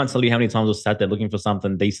can't tell you how many times I've sat there looking for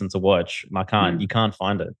something decent to watch, and you can't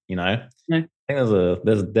find it. No. I think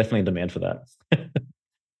there's definitely a demand for that.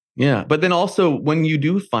 Yeah, but then also when you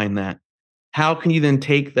do find that, how can you then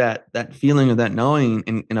take that feeling or that knowing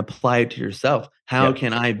and apply it to yourself? How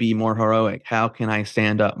can I be more heroic? How can I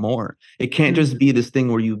stand up more? It can't just be this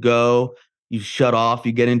thing where you go, you shut off,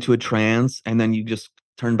 you get into a trance, and then you just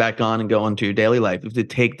turn back on and go into your daily life. You have to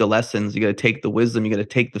take the lessons, you got to take the wisdom, you got to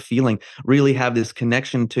take the feeling, really have this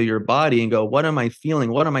connection to your body and go, what am I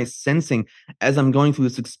feeling? What am I sensing as I'm going through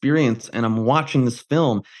this experience and I'm watching this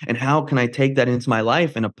film? And how can I take that into my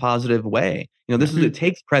life in a positive way? This is, it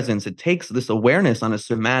takes presence. It takes this awareness on a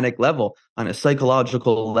somatic level, on a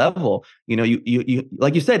psychological level. You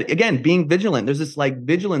like you said, again, being vigilant. There's this like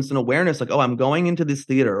vigilance and awareness, like, oh, I'm going into this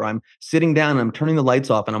theater, or I'm sitting down and I'm turning the lights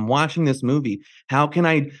off and I'm watching this movie. How can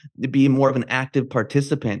I be more of an active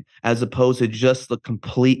participant as opposed to just the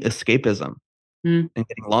complete escapism and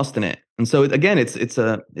getting lost in it? And so again, it's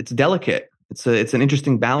delicate. It's an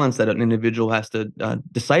interesting balance that an individual has to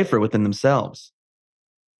decipher within themselves.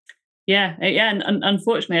 Yeah. And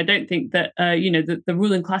unfortunately, I don't think that the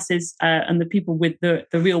ruling classes and the people with the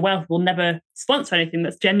real wealth will never sponsor anything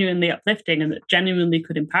that's genuinely uplifting and that genuinely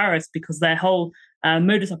could empower us, because their whole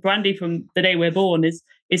modus operandi from the day we're born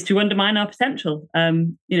is to undermine our potential.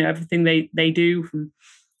 Everything they do, from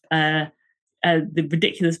the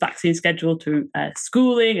ridiculous vaccine schedule to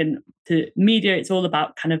schooling and to media, it's all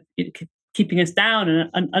about kind of keeping us down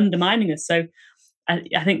and undermining us. So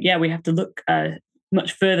I think we have to look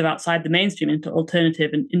much further outside the mainstream into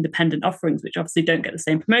alternative and independent offerings, which obviously don't get the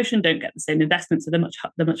same promotion, don't get the same investment, so they're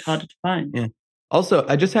much harder to find. Yeah. Also,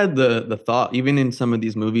 I just had the thought, even in some of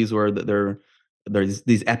these movies where there's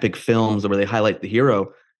these epic films where they highlight the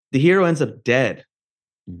hero ends up dead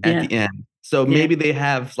at the end. So maybe they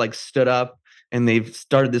have like stood up and they've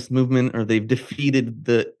started this movement, or they've defeated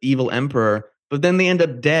the evil emperor, but then they end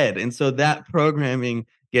up dead. And so that programming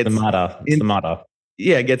gets the martyr.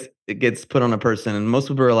 Yeah, it gets put on a person, and most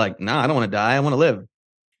people are like, "Nah, I don't want to die. I want to live."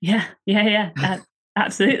 Yeah.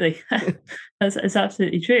 Absolutely, that's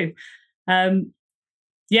absolutely true.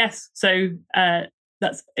 Yes, so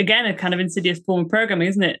that's again a kind of insidious form of programming,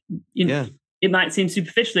 isn't it? It might seem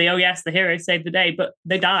superficially, oh yes, the hero saved the day, but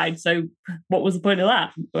they died. So what was the point of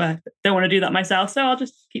that? I don't want to do that myself, so I'll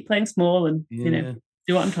just keep playing small and do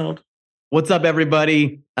what I'm told. What's up,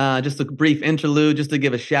 everybody? Just a brief interlude, just to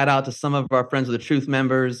give a shout out to some of our Friends of the Truth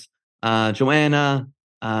members, Joanna,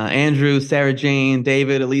 Andrew, Sarah Jane,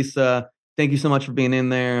 David, Elisa. Thank you so much for being in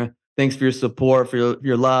there. Thanks for your support, for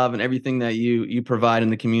your love, and everything that you provide in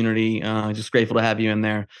the community. Just grateful to have you in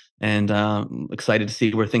there, and excited to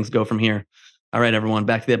see where things go from here. All right, everyone,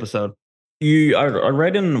 back to the episode. I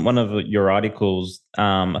read in one of your articles,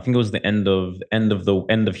 I think it was the end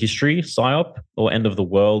of history psyop, or end of the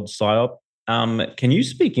world psyop. Can you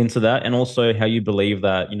speak into that, and also how you believe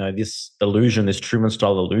that this illusion, this Truman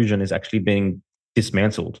style illusion, is actually being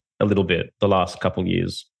dismantled a little bit the last couple of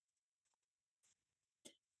years?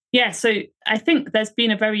 Yeah, so I think there's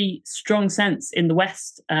been a very strong sense in the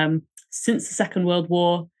West since the Second World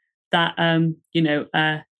War that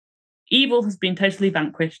evil has been totally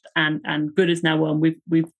vanquished and good is now won.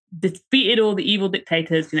 We've defeated all the evil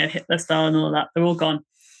dictators, Hitler, Stalin, all of that. They're all gone.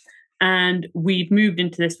 And we've moved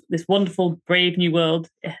into this wonderful, brave new world,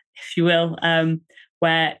 if you will,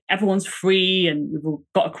 where everyone's free and we've all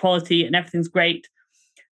got equality and everything's great.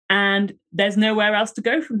 And there's nowhere else to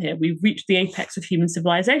go from here. We've reached the apex of human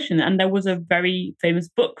civilization. And there was a very famous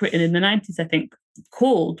book written in the 90s, I think,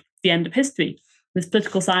 called The End of History. This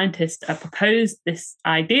political scientist proposed this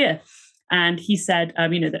idea. And he said,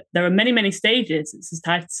 that there are many, many stages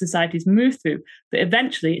that societies move through, but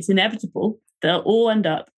eventually it's inevitable they'll all end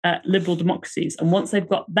up at liberal democracies. And once they've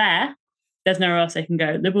got there, there's nowhere else they can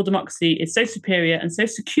go. Liberal democracy is so superior and so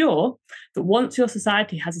secure that once your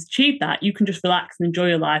society has achieved that, you can just relax and enjoy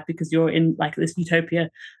your life because you're in like this utopia,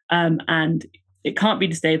 and it can't be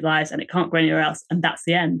destabilized and it can't go anywhere else. And that's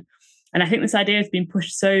the end. And I think this idea has been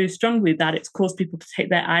pushed so strongly that it's caused people to take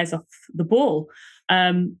their eyes off the ball.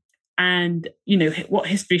 And what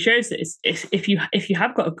history shows is if you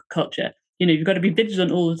have got a culture, you've got to be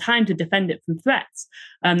vigilant all the time to defend it from threats.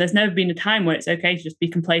 There's never been a time where it's okay to just be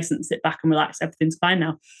complacent, sit back and relax, everything's fine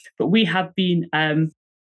now. But we have been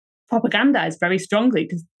propagandized very strongly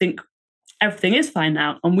to think everything is fine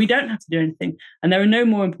now and we don't have to do anything. And there are no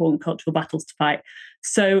more important cultural battles to fight.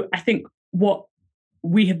 So I think what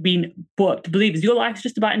we have been brought up to believe is your life is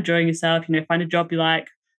just about enjoying yourself, find a job you like,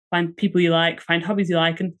 find people you like, find hobbies you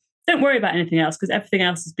like, and don't worry about anything else because everything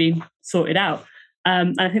else has been sorted out.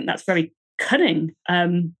 And I think that's very cunning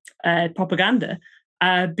propaganda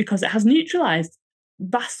because it has neutralized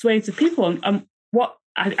vast swathes of people. And what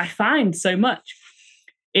I find so much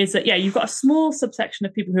is that, you've got a small subsection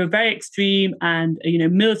of people who are very extreme and,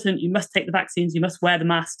 militant. You must take the vaccines, you must wear the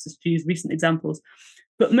masks, to use recent examples.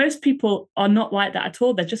 But most people are not like that at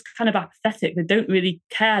all. They're just kind of apathetic. They don't really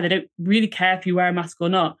care. They don't really care if you wear a mask or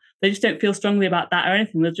not. They just don't feel strongly about that or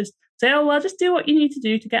anything. They'll just say, oh, well, just do what you need to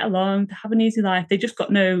do to get along, to have an easy life. They just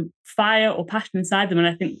got no fire or passion inside them. And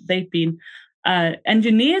I think they've been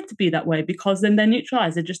engineered to be that way, because then they're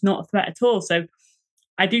neutralized. They're just not a threat at all. So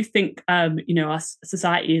I do think, our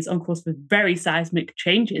society is on course for very seismic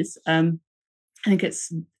changes. I think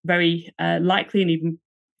it's very likely and even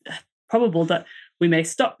probable that we may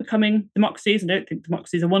stop becoming democracies. I don't think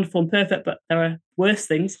democracies are wonderful and perfect, but there are worse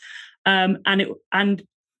things. And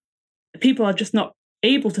people are just not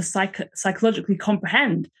able to psychologically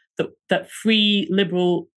comprehend that free,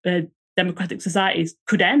 liberal, democratic societies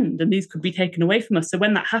could end and these could be taken away from us. So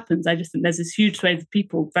when that happens, I just think there's this huge swathe of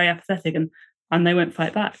people very apathetic and they won't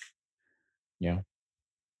fight back. Yeah.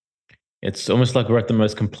 It's almost like we're at the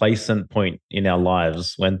most complacent point in our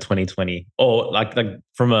lives when 2020, or like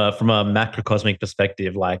from a macrocosmic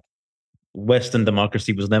perspective, like Western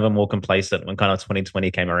democracy was never more complacent when kind of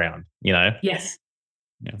 2020 came around, Yes.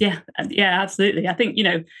 Yeah, absolutely. I think,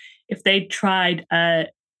 if they tried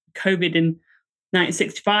COVID in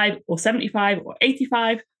 1965 or 75 or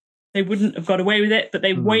 85, they wouldn't have got away with it, but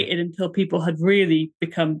they waited until people had really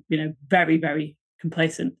become, very, very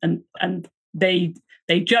complacent and they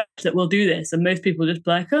judge that we'll do this, and most people just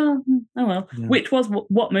be like, oh well, which was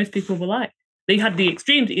what most people were like. They had the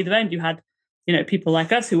extremes at either end. You had, people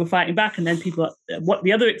like us who were fighting back, and then people at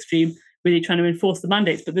the other extreme really trying to enforce the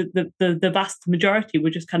mandates. But the vast majority were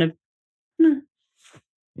just kind of,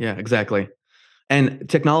 Yeah, exactly. And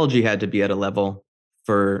technology had to be at a level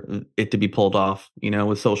for it to be pulled off,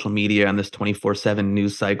 with social media and this 24/7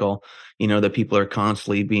 news cycle, that people are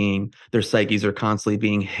constantly their psyches are constantly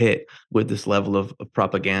being hit with this level of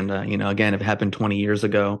propaganda. Again, if it happened 20 years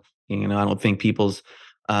ago, I don't think people's,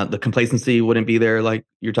 the complacency wouldn't be there like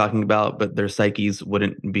you're talking about, but their psyches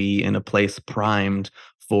wouldn't be in a place primed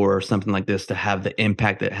for something like this to have the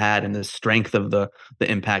impact it had and the strength of the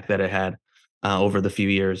impact that it had over the few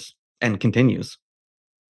years and continues.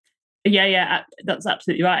 Yeah, that's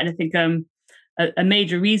absolutely right. And I think a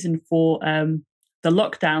major reason for the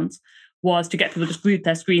lockdowns was to get people just glued to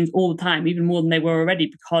their screens all the time, even more than they were already,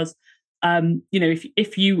 because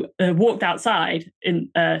if you walked outside in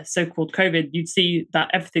so-called COVID, you'd see that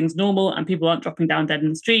everything's normal and people aren't dropping down dead in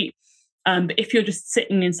the street. But if you're just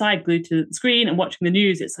sitting inside glued to the screen and watching the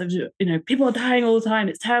news, it's people are dying all the time.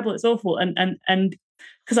 It's terrible. It's awful. And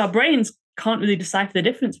because our brains can't really decipher the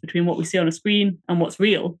difference between what we see on a screen and what's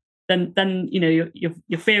real, then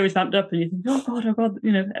your fear is ramped up and you think, oh god,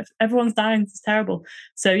 everyone's dying. It's terrible.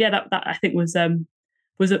 So yeah, that I think was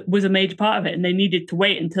a major part of it, and they needed to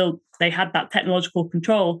wait until they had that technological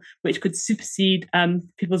control which could supersede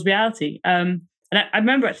people's reality. And I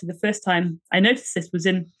remember actually the first time I noticed this was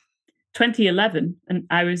in 2011, and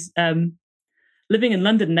I was living in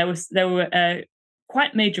London. There were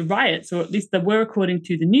quite major riots, or at least there were according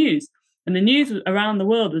to the news. And the news around the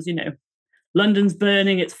world was, London's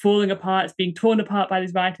burning, it's falling apart, it's being torn apart by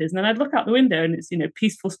these rioters. And then I'd look out the window and it's,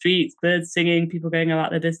 peaceful streets, birds singing, people going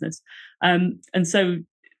about their business. And so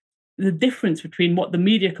the difference between what the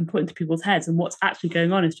media can put into people's heads and what's actually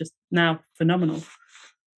going on is just now phenomenal.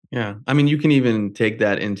 Yeah. I mean, you can even take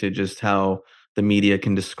that into just how the media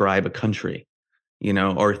can describe a country,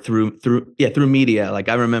 or through media. Like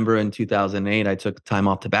I remember in 2008, I took time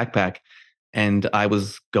off to backpack and I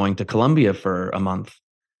was going to Colombia for a month.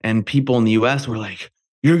 And people in the US were like,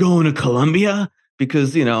 you're going to Colombia?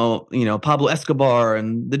 Because, Pablo Escobar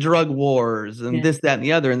and the drug wars and this, that, and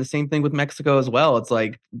the other. And the same thing with Mexico as well. It's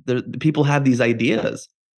like the people have these ideas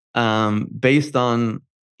based on,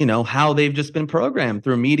 how they've just been programmed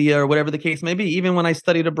through media or whatever the case may be. Even when I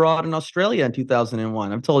studied abroad in Australia in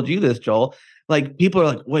 2001, I've told you this, Joel, like people are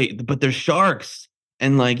like, wait, but there's sharks.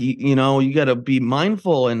 And like, you got to be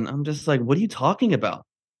mindful. And I'm just like, what are you talking about?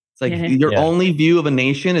 It's like your only view of a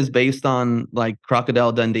nation is based on like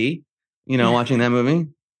Crocodile Dundee, watching that movie.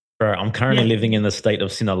 Bro, I'm currently living in the state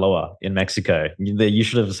of Sinaloa in Mexico. You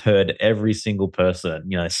should have heard every single person,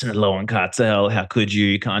 Sinaloan cartel, how could you?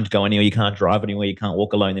 You can't go anywhere, you can't drive anywhere, you can't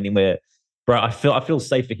walk alone anywhere. Bro, I feel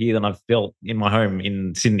safer here than I've felt in my home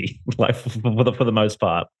in Sydney, like for the most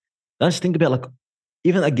part. I just think about, like,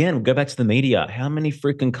 even again, go back to the media. How many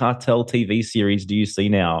freaking cartel TV series do you see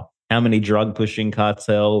now? How many drug pushing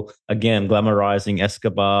cartel, again, glamorizing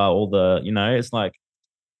Escobar, all the, it's like,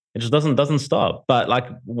 it just doesn't stop. But like,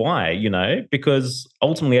 why? Because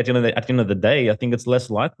ultimately at the end of the day, I think it's less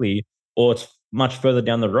likely, or it's much further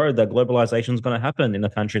down the road that globalization is going to happen in a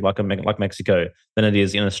country like Mexico than it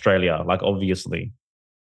is in Australia. Like, obviously,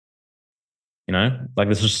 like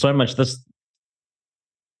there's just so much. This,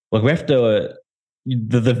 like, we have to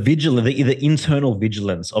the vigilance, the internal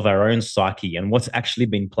vigilance of our own psyche and what's actually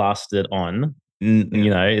been plastered on.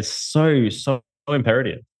 It's so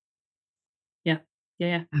imperative.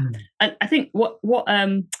 Yeah. And I think what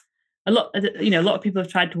a lot of people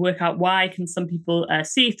have tried to work out why can some people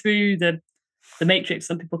see through the matrix,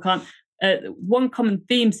 some people can't. One common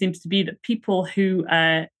theme seems to be that people who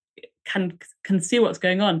can see what's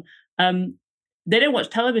going on, they don't watch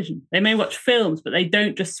television. They may watch films, but they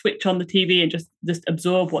don't just switch on the TV and just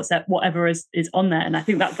absorb whatever is on there. And I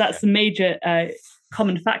think that's the major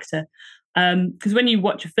common factor. Because when you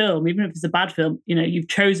watch a film, even if it's a bad film, you've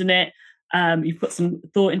chosen it, you've put some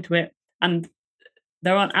thought into it, and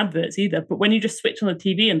there aren't adverts either. But when you just switch on the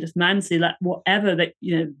TV and just mindlessly let whatever that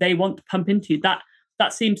they want to pump into you, that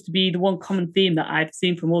seems to be the one common theme that I've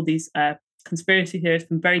seen from all these conspiracy theorists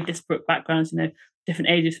from very disparate backgrounds, different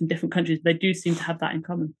ages from different countries. They do seem to have that in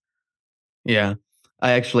common. Yeah,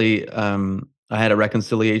 I actually I had a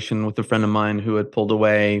reconciliation with a friend of mine who had pulled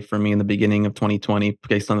away from me in the beginning of 2020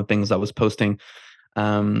 based on the things I was posting.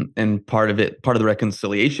 And part of the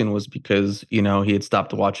reconciliation was because, he had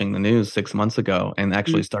stopped watching the news 6 months ago and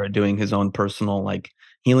actually started doing his own personal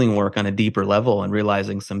healing work on a deeper level and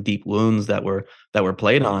realizing some deep wounds that were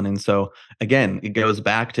played on. And so again, it goes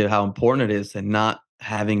back to how important it is to not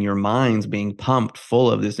having your minds being pumped full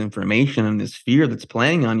of this information and this fear that's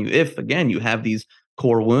playing on you. If again, you have these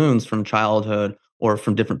core wounds from childhood or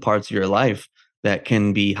from different parts of your life that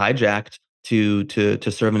can be hijacked to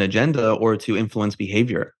serve an agenda or to influence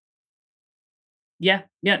behavior. No,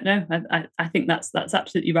 I think that's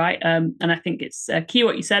absolutely right. And I think it's key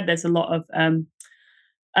what you said. There's a lot of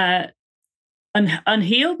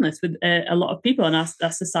unhealedness with a lot of people, and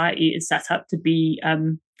our society is set up to be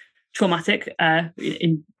traumatic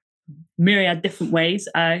in myriad different ways,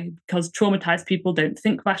 because traumatized people don't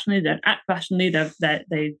think rationally, don't act rationally,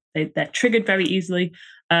 they're triggered very easily,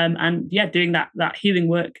 and doing that healing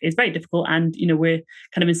work is very difficult. And we're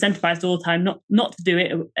kind of incentivized all the time not to do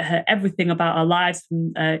it. Everything about our lives,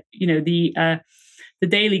 from the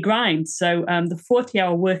daily grind. So the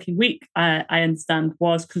 40-hour working week, I understand,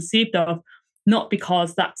 was conceived of not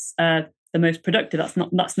because that's the most productive.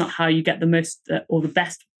 That's not how you get the most or the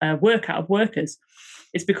best work out of workers.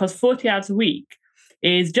 It's because 40 hours a week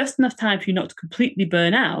is just enough time for you not to completely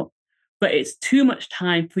burn out, but it's too much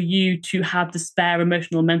time for you to have the spare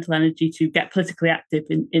emotional, mental energy to get politically active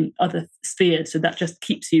in other spheres. So that just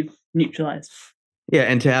keeps you neutralized. Yeah,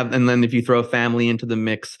 and then if you throw family into the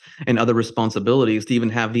mix and other responsibilities, to even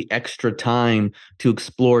have the extra time to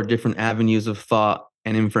explore different avenues of thought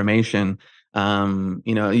and information. You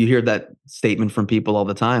hear that statement from people all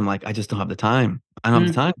the time, like, I just don't have the time. I don't have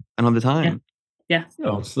the time. I don't have the time. Yeah.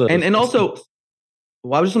 And also,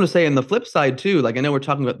 well, I was just going to say, on the flip side too, I know we're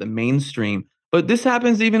talking about the mainstream, but this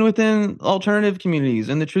happens even within alternative communities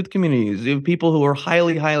and the truth communities. You have people who are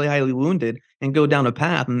highly, highly, highly wounded and go down a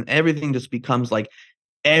path, and everything just becomes like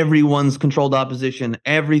everyone's controlled opposition.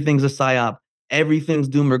 Everything's a psyop. Everything's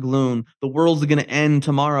doom or gloom. The world's going to end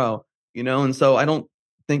tomorrow, And so I don't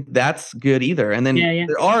think that's good either. And then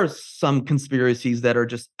there are some conspiracies that are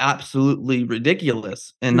just absolutely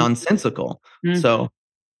ridiculous and nonsensical. So,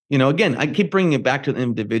 again, I keep bringing it back to the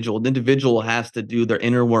individual. The individual has to do their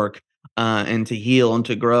inner work and to heal and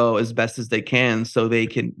to grow as best as they can, so they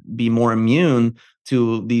can be more immune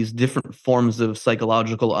to these different forms of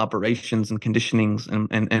psychological operations and conditionings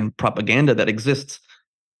and propaganda that exists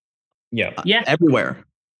everywhere.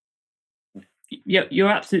 You're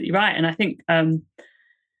absolutely right. And I think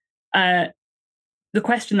the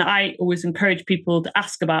question that I always encourage people to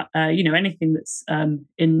ask about anything that's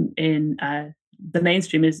in the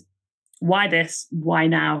mainstream is, why this? Why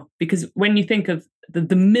now? Because when you think of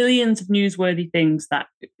the millions of newsworthy things that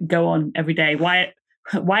go on every day, why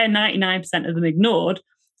are 99% of them ignored?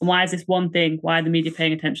 And why is this one thing? Why are the media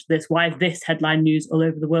paying attention to this? Why is this headline news all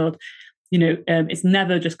over the world? It's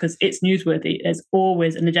never just because it's newsworthy. There's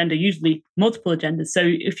always an agenda, usually multiple agendas. So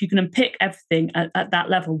if you can unpick everything at that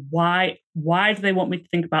level, why do they want me to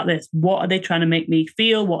think about this? What are they trying to make me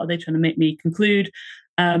feel? What are they trying to make me conclude?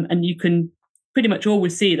 And you can pretty much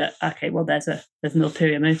always see that, okay, well, there's an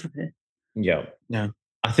ulterior motive here. Yeah.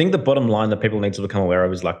 I think the bottom line that people need to become aware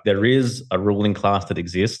of is, there is a ruling class that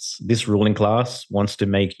exists. This ruling class wants to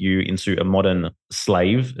make you into a modern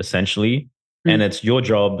slave, essentially. And it's your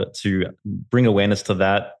job to bring awareness to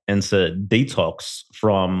that and to detox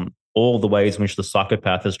from all the ways in which the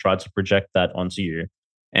psychopath has tried to project that onto you.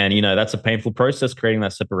 And, that's a painful process, creating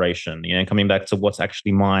that separation, coming back to what's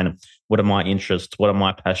actually mine. What are my interests? What are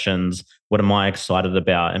my passions? What am I excited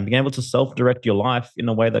about? And being able to self-direct your life in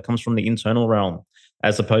a way that comes from the internal realm,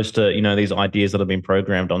 as opposed to, these ideas that have been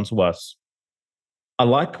programmed onto us. I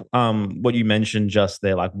like what you mentioned just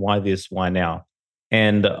there, like why this, why now?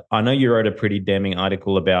 And I know you wrote a pretty damning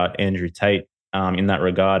article about Andrew Tate in that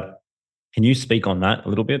regard. Can you speak on that a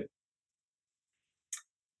little bit?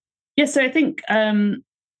 Yeah, so I think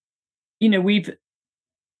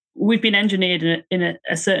we've been engineered in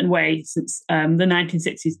a certain way since the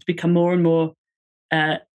 1960s to become more and more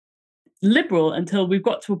liberal, until we've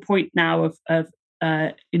got to a point now of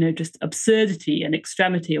just absurdity and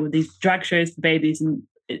extremity with these drag shows for babies. And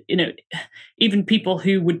even people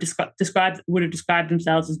who would have described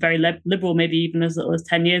themselves as very liberal, maybe even as little as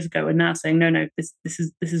 10 years ago, are now saying no, this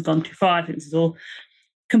has gone too far. I think this is all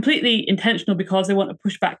completely intentional because they want to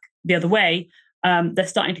push back the other way. They're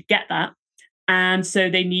starting to get that, and so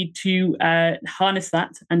they need to harness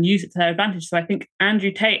that and use it to their advantage. So I think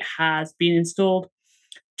Andrew Tate has been installed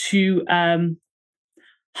to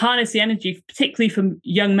harness the energy, particularly from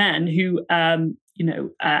young men who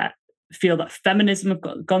feel that feminism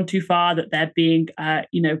have gone too far, that they're being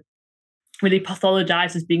really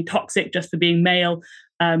pathologized as being toxic just for being male.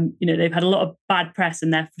 They've had a lot of bad press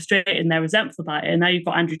and they're frustrated and they're resentful about it. And now you've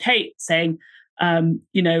got Andrew Tate saying,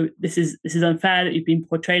 this is unfair that you've been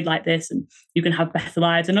portrayed like this, and you can have better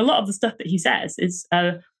lives. And a lot of the stuff that he says is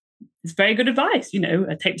very good advice.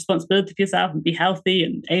 Take responsibility for yourself and be healthy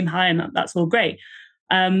and aim high, and that's all great.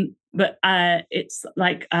 But it's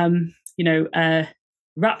like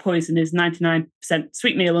rat poison is 99%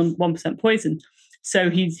 sweet meal and 1% poison. So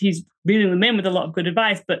he's reeling them in with a lot of good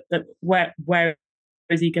advice, but where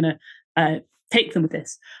is he going to take them with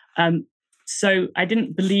this? So I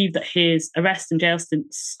didn't believe that his arrest and jail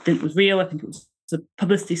stint was real. I think it was a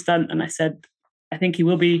publicity stunt. And I said, I think he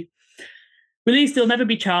will be released. He'll never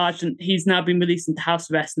be charged. And he's now been released into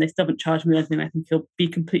house arrest, and they still haven't charged him with anything. I think he'll be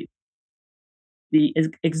completely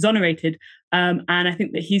exonerated. And I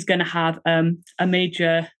think that he's going to have a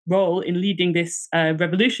major role in leading this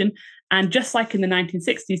revolution. And just like in the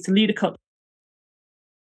 1960s, to lead a cultural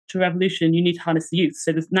revolution, you need to harness the youth.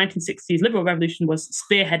 So the 1960s liberal revolution was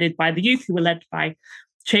spearheaded by the youth, who were led by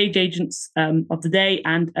change agents of the day.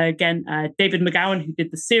 And again, David McGowan, who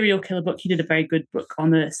did the serial killer book, he did a very good book on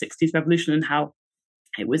the 60s revolution and how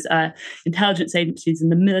it was intelligence agencies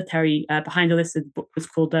and the military behind all this. The book was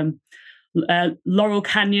called Laurel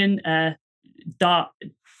Canyon, the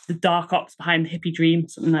dark ops behind the hippie dream,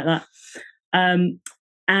 something like that.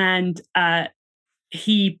 And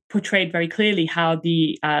he portrayed very clearly how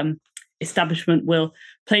the establishment will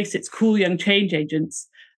place its cool young change agents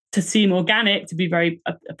to seem organic, to be very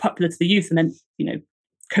popular to the youth, and then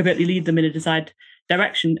covertly lead them in a desired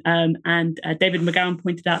direction. And David McGowan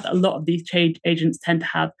pointed out that a lot of these change agents tend to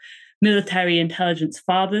have military intelligence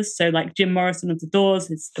fathers. So like Jim Morrison of the Doors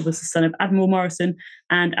was the son of Admiral Morrison,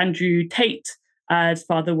 and Andrew Tate, his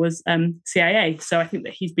father was CIA. So I think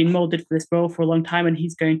that he's been molded for this role for a long time, and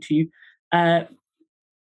he's going to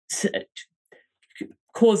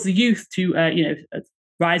cause the youth to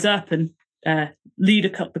rise up and lead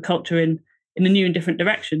the culture in a new and different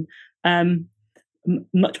direction,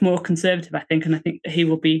 much more conservative, I think. And I think that he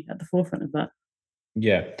will be at the forefront of that.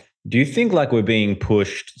 Yeah. Do you think like we're being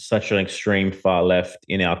pushed such an extreme far left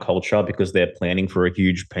in our culture because they're planning for a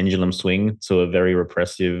huge pendulum swing to a very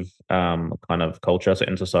repressive kind of culture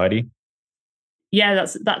in society? Yeah,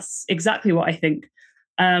 that's exactly what I think.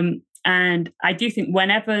 And I do think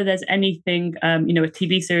whenever there's anything, a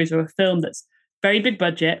TV series or a film that's very big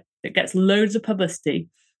budget, that gets loads of publicity,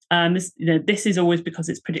 this is always because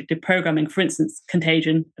it's predictive programming. For instance,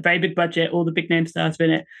 Contagion, a very big budget, all the big name stars are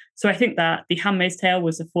in it. So I think that The Handmaid's Tale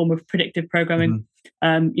was a form of predictive programming,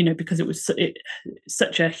 because it was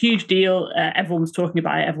such a huge deal. Everyone was talking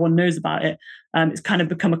about it. Everyone knows about it. It's kind of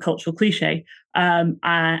become a cultural cliche.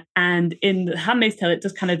 And in The Handmaid's Tale, it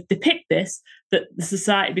does kind of depict this, that the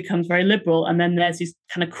society becomes very liberal. And then there's these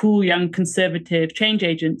kind of cool, young, conservative change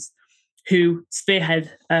agents who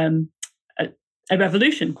spearhead a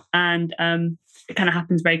revolution, and it kind of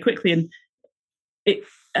happens very quickly.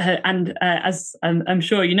 And as I'm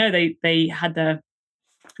sure you know, they had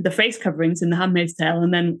the face coverings in The Handmaid's Tale,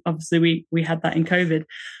 and then obviously we had that in COVID,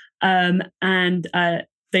 and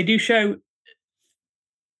they do show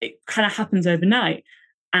it kind of happens overnight.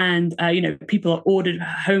 And people are ordered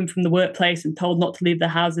home from the workplace and told not to leave their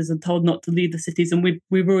houses and told not to leave the cities, and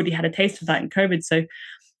we've already had a taste of that in COVID. So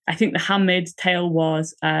I think The Handmaid's Tale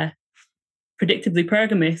was predictably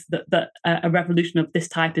programming that a revolution of this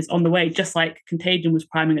type is on the way, just like Contagion was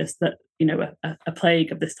priming us that a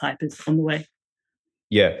plague of this type is on the way.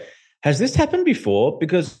 Yeah. Has this happened before?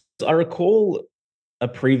 Because I recall a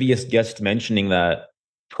previous guest mentioning that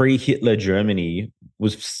pre-Hitler Germany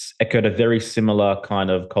was echoed a very similar kind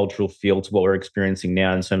of cultural feel to what we're experiencing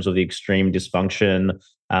now in terms of the extreme dysfunction,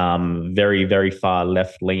 very, very far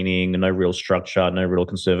left-leaning, no real structure, no real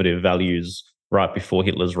conservative values right before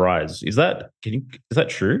Hitler's rise. Is that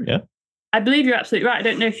true? Yeah. I believe you're absolutely right. I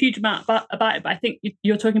don't know a huge amount about it, but I think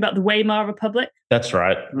you're talking about the Weimar Republic. That's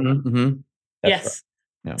right. Mm-hmm. Yes.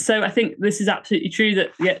 Right. Yeah. So I think this is absolutely true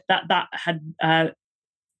that that had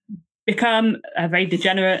become very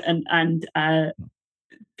degenerate, and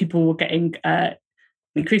people were getting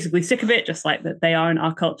increasingly sick of it, just like that they are in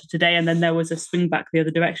our culture today. And then there was a swing back the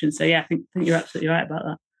other direction. So yeah, I think you're absolutely right about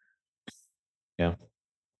that. Yeah.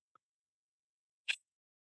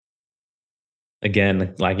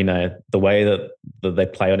 Again, like, the way that they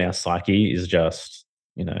play on our psyche is just,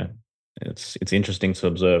 it's interesting to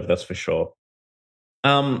observe, that's for sure.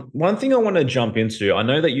 One thing I want to jump into, I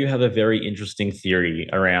know that you have a very interesting theory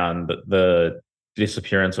around the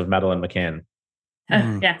disappearance of Madeleine McCann.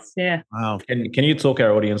 Yes, yeah. Wow. Can you talk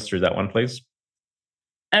our audience through that one, please?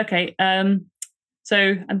 Okay.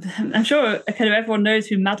 So I'm sure kind of everyone knows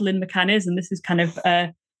who Madeleine McCann is, and this is kind of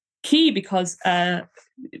key because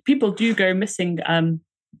people do go missing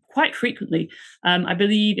quite frequently. I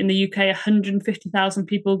believe in the UK, 150,000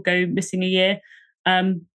 people go missing a year,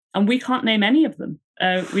 and we can't name any of them.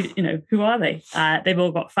 Who are they? They've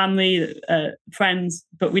all got family, friends,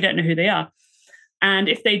 but we don't know who they are. And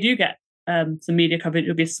if they do get some media coverage,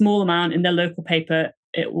 it'll be a small amount in their local paper.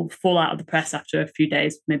 It will fall out of the press after a few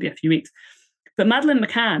days, maybe a few weeks. But Madeleine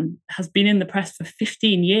McCann has been in the press for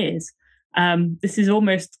 15 years. This is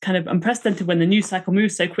almost kind of unprecedented when the news cycle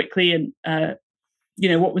moves so quickly, and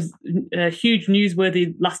what was a huge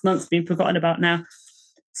newsworthy last month's being forgotten about now.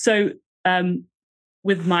 So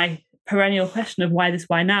with my perennial question of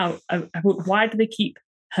why now, why do they keep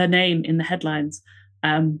her name in the headlines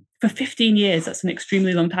for 15 years? That's an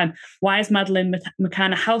extremely long time. Why is Madeleine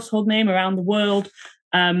McCann a household name around the world?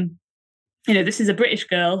 This is a British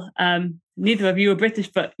girl. Neither of you are British,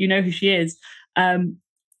 but you know who she is.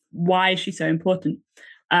 Why is she so important?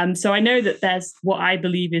 So I know that there's what I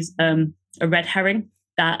believe is a red herring,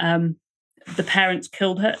 that the parents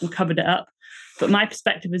killed her and covered it up. But my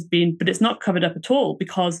perspective has been, but it's not covered up at all,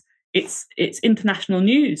 because it's international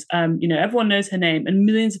news. Everyone knows her name, and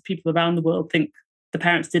millions of people around the world think the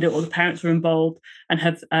parents did it, or the parents were involved, and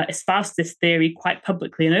have espoused this theory quite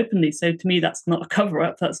publicly and openly. So to me, that's not a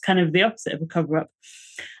cover-up. That's kind of the opposite of a cover-up.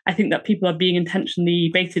 I think that people are being intentionally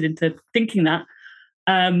baited into thinking that,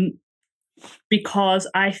 because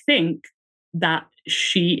I think that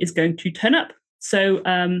she is going to turn up. So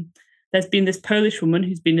there's been this Polish woman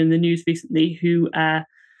who's been in the news recently who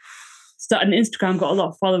started an Instagram, got a lot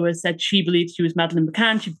of followers, said she believed she was Madeleine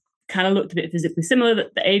McCann. She kind of looked a bit physically similar,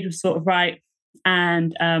 that the age was sort of right,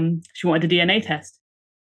 and she wanted a DNA test.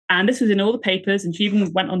 And this was in all the papers, and she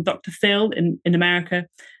even went on Dr. Phil in America.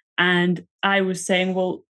 And I was saying,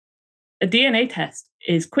 well, a DNA test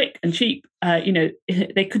is quick and cheap.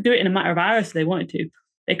 They could do it in a matter of hours if they wanted to.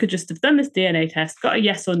 They could just have done this DNA test, got a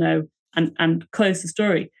yes or no, and closed the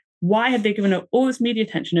story. Why had they given her all this media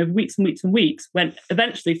attention over weeks and weeks and weeks, when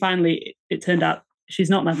eventually, finally, it turned out she's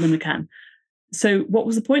not Madeleine McCann? So what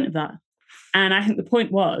was the point of that? And I think the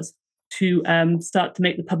point was to start to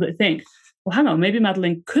make the public think, well, hang on, maybe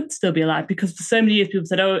Madeleine could still be alive, because for so many years people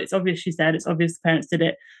said, oh, it's obvious she's dead, it's obvious the parents did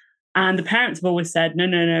it. And the parents have always said,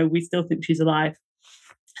 no, we still think she's alive.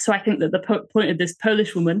 So I think that the point of this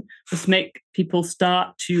Polish woman was to make people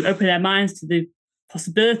start to open their minds to the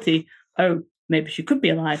possibility, oh, maybe she could be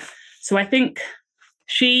alive. So I think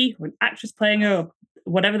she, or an actress playing her, or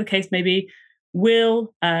whatever the case may be,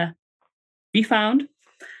 will be found.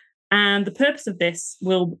 And the purpose of this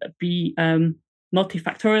will be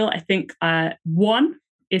multifactorial. I think one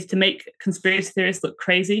is to make conspiracy theorists look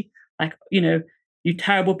crazy. Like, you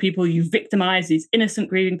terrible people, you victimized these innocent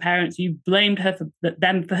grieving parents, you blamed her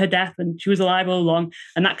for her death, and she was alive all along.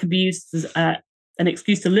 And that could be used as an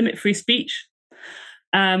excuse to limit free speech.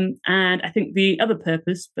 And I think the other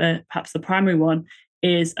purpose, perhaps the primary one,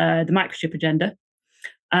 is the microchip agenda.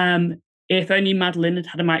 If only Madeleine had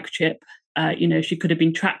had a microchip, she could have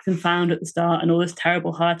been tracked and found at the start, and all this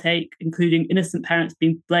terrible heartache, including innocent parents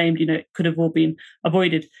being blamed, it could have all been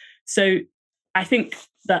avoided. So I think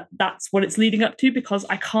that that's what it's leading up to, because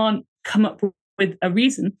I can't come up with a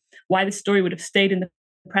reason why this story would have stayed in the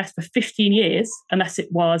press for 15 years unless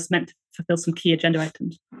it was meant to fulfill some key agenda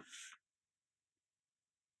items.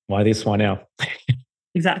 Why this one now?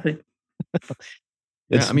 Exactly.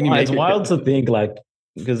 It's wild to think, like,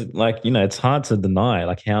 because it's hard to deny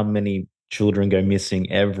like how many children go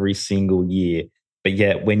missing every single year. But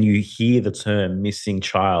yet when you hear the term missing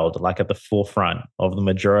child, like at the forefront of the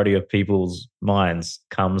majority of people's minds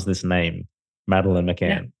comes this name, Madeleine Yeah.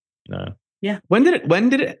 McCann, you know. Yeah. When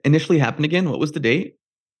did it initially happen again? What was the date?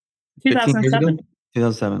 15 years ago? 2007.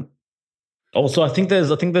 2007. Also, I think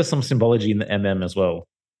there's some symbology in the MM as well.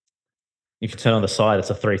 If you turn on the side, it's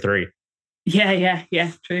a 3-3. Yeah,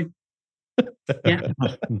 true. Yeah.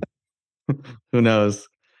 Who knows?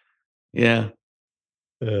 Yeah.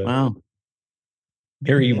 Wow.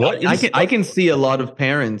 Miri, what? I can see a lot of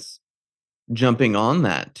parents jumping on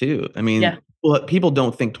that too. I mean, Yeah. people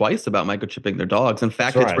don't think twice about microchipping their dogs. In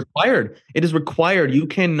fact, That's it's right. required. It is required. You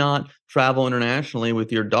cannot travel internationally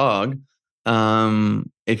with your dog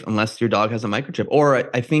unless your dog has a microchip. Or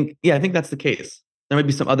I think that's the case. There might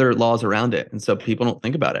be some other laws around it, and so people don't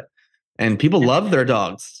think about it. And people love their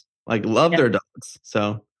dogs, their dogs.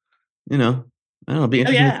 So, I don't know. It'll be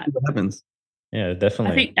interesting to see what happens. Yeah,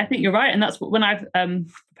 definitely. I think you're right, and that's when I've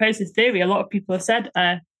proposed this theory. A lot of people have said,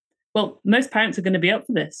 well, most parents are going to be up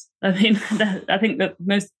for this. I mean, I think that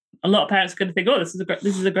a lot of parents are going to think, oh, this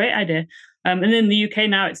is a great idea. And in the UK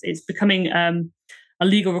now, it's becoming a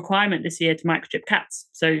legal requirement this year to microchip cats.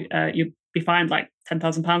 So you'll be fined like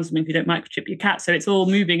 £10,000 if you don't microchip your cat. So it's all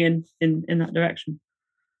moving in that direction.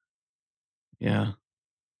 Yeah.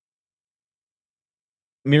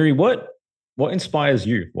 Miri, what inspires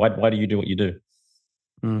you? Why do you do what you do?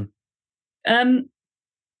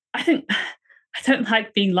 I think I don't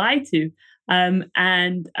like being lied to,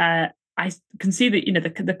 and I can see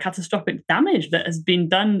that the catastrophic damage that has been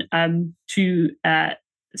done to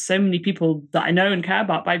so many people that I know and care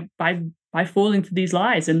about by falling for these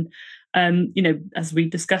lies. And as we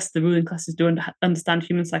discussed, the ruling classes do understand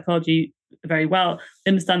human psychology very well. They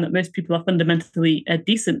understand that most people are fundamentally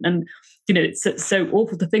decent, and it's so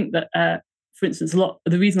awful to think that, for instance,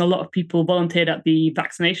 the reason a lot of people volunteered at the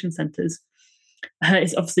vaccination centres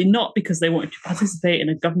is obviously not because they wanted to participate in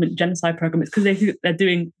a government genocide program. It's because they think they're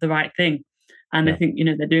doing the right thing, and they think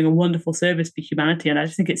they're doing a wonderful service for humanity. And I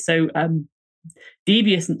just think it's so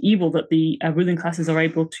devious and evil that the ruling classes are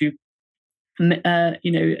able to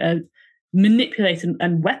manipulate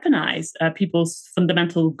and weaponize people's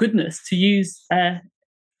fundamental goodness to use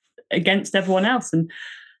against everyone else. And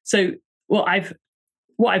so what I've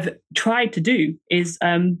tried to do is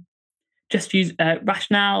just use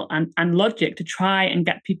rationale and logic to try and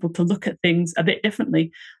get people to look at things a bit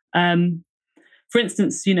differently. For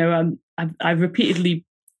instance, I've repeatedly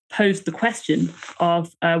posed the question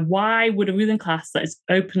of why would a ruling class that is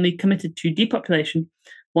openly committed to depopulation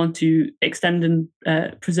want to extend and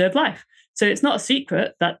preserve life? So it's not a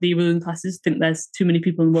secret that the ruling classes think there's too many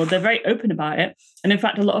people in the world. They're very open about it. And in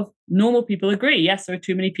fact, a lot of normal people agree, yes, there are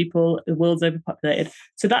too many people, the world's overpopulated.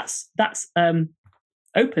 So that's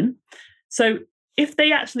open. So if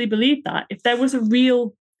they actually believed that, if there was a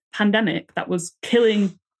real pandemic that was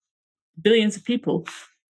killing billions of people,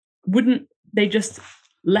 wouldn't they just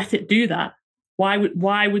let it do that? Why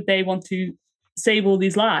would they want to save all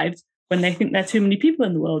these lives when they think there are too many people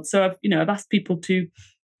in the world? So I've asked people to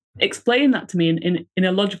explain that to me in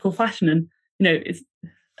a logical fashion, and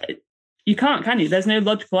you can't, can you? There's no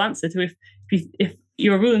logical answer to if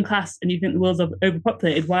you're a ruling class and you think the world's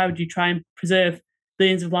overpopulated, why would you try and preserve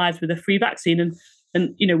billions of lives with a free vaccine?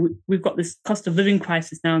 And we've got this cost of living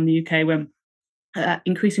crisis now in the UK when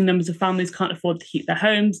increasing numbers of families can't afford to heat their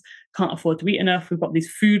homes, can't afford to eat enough. We've got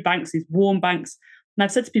these food banks, these warm banks. And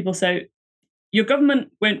I've said to people, so your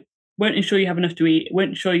government won't ensure you have enough to eat, won't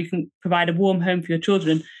ensure you can provide a warm home for your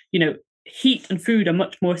children. Heat and food are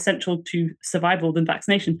much more essential to survival than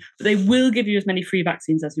vaccination, but they will give you as many free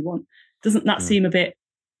vaccines as you want. Doesn't that seem a bit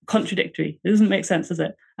contradictory? It doesn't make sense, does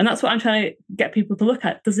it? And that's what I'm trying to get people to look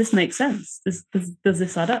at. Does this make sense? Does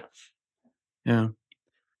this add up? Yeah.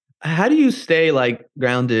 How do you stay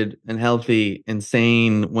grounded and healthy and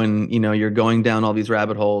sane when you're going down all these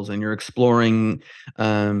rabbit holes and you're exploring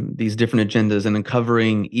these different agendas and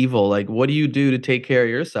uncovering evil? What do you do to take care of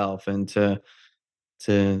yourself and to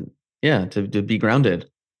be grounded?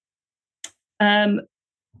 Well,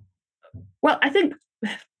 I think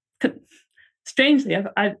strangely,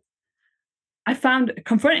 I found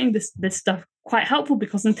confronting this stuff quite helpful,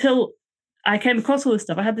 because until I came across all this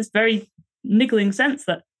stuff, I had this very niggling sense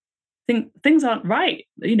that things aren't right.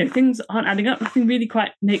 Things aren't adding up. Nothing really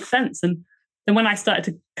quite makes sense. And then when I started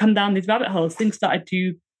to come down these rabbit holes, things started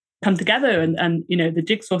to come together, and the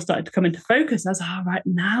jigsaw started to come into focus. And I was like, right,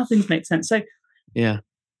 now things make sense. So yeah,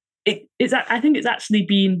 I think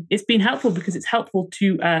it's been helpful because it's helpful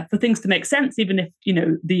to for things to make sense, even if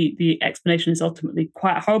the explanation is ultimately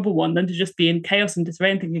quite a horrible one, than to just be in chaos and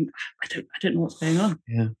disarray and thinking, I don't know what's going on.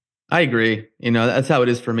 Yeah, I agree. That's how it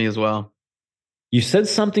is for me as well. You said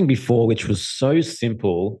something before which was so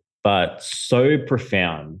simple but so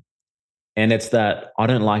profound, and it's that I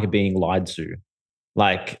don't like being lied to.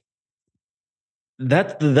 Like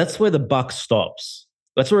that's where the buck stops.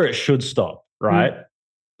 That's where it should stop, right?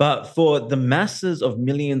 But for the masses of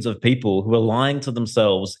millions of people who are lying to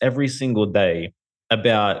themselves every single day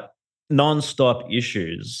about non-stop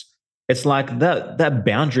issues, it's like that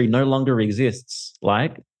boundary no longer exists.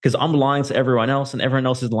 Like, because I'm lying to everyone else and everyone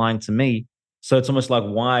else is lying to me. So it's almost like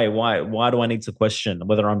why do I need to question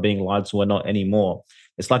whether I'm being lied to or not anymore?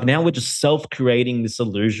 It's like now we're just self-creating this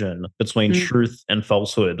illusion between truth and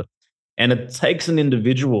falsehood. And it takes an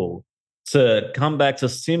individual to come back to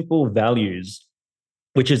simple values,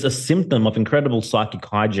 which is a symptom of incredible psychic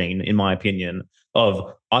hygiene, in my opinion,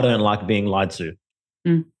 of I don't like being lied to.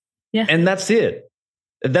 Yeah. And that's it.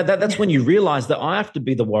 That's when you realize that I have to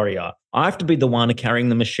be the warrior. I have to be the one carrying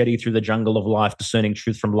the machete through the jungle of life, discerning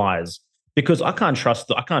truth from lies. Because I can't trust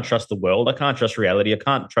the world. I can't trust reality. I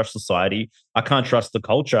can't trust society. I can't trust the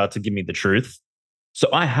culture to give me the truth. So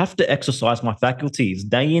I have to exercise my faculties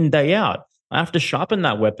day in, day out. I have to sharpen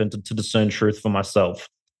that weapon to discern truth for myself.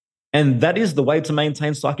 And that is the way to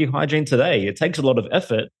maintain psychic hygiene today. It takes a lot of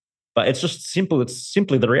effort, but it's just simple. It's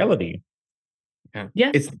simply the reality.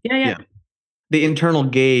 Yeah. The internal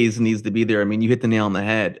gaze needs to be there. I mean, you hit the nail on the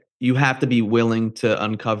head. You have to be willing to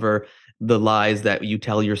uncover the lies that you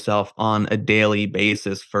tell yourself on a daily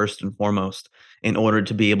basis, first and foremost, in order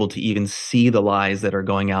to be able to even see the lies that are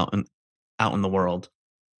going out in the world.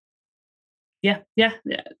 Yeah,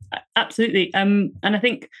 absolutely. And I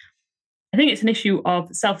think it's an issue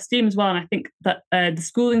of self-esteem as well. And I think that the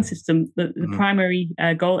schooling system, the primary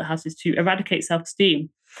goal it has is to eradicate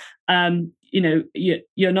self-esteem.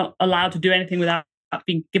 You're not allowed to do anything without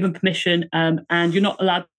being given permission, and you're not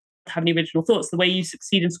allowed to have any original thoughts. The way you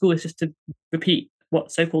succeed in school is just to repeat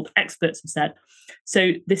what so-called experts have said.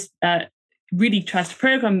 So this really tries to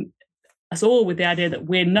program us all with the idea that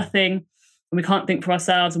we're nothing and we can't think for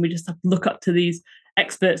ourselves, and we just have to look up to these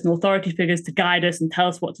experts and authority figures to guide us and tell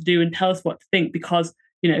us what to do and tell us what to think, because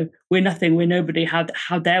we're nothing, we're nobody.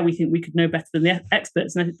 How dare we think we could know better than the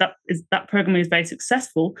experts? And I think that programming is very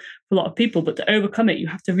successful for a lot of people. But to overcome it, you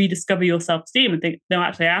have to rediscover your self-esteem and think, no,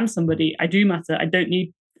 actually, I am somebody. I do matter. I don't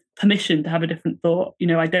need permission to have a different thought.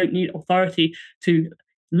 I don't need authority to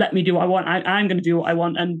let me do what I want. I'm going to do what I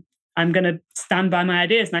want, and I'm going to stand by my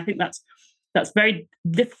ideas. And I think that's a very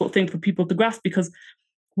difficult thing for people to grasp, because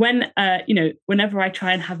whenever I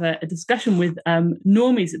try and have a discussion with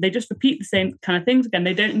normies, they just repeat the same kind of things again.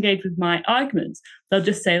 They don't engage with my arguments. They'll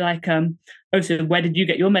just say like, so where did you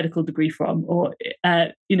get your medical degree from? Or,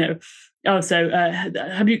 have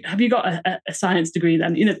you got a science degree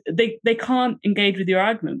then? They can't engage with your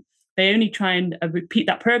argument. They only try and repeat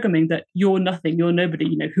that programming that you're nothing, you're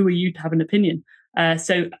nobody, who are you to have an opinion?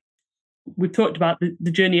 So we've talked about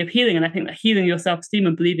the journey of healing, and I think that healing your self-esteem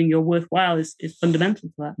and believing you're worthwhile is fundamental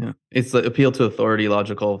to that. Yeah, it's the appeal to authority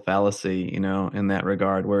logical fallacy, in that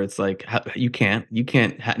regard, where it's like you can't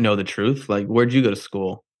know the truth. Like, where'd you go to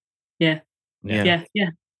school? Yeah.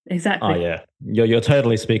 Exactly. Oh yeah, you're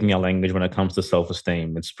totally speaking our language when it comes to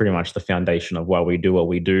self-esteem. It's pretty much the foundation of why we do what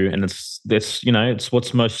we do, and it's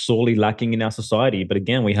what's most sorely lacking in our society. But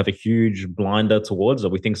again, we have a huge blinder towards it.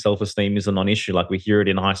 We think self-esteem is a non-issue. Like, we hear it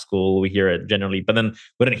in high school, we hear it generally, but then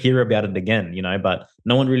we don't hear about it again. But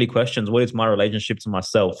no one really questions, what is my relationship to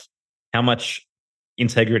myself? How much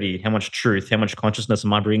integrity, how much truth, how much consciousness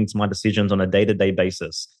am I bringing to my decisions on a day-to-day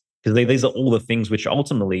basis? Because these are all the things which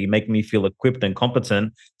ultimately make me feel equipped and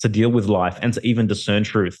competent to deal with life and to even discern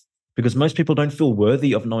truth. Because most people don't feel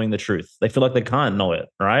worthy of knowing the truth. They feel like they can't know it,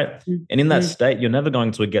 right? And in that state, you're never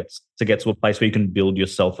going to get to a place where you can build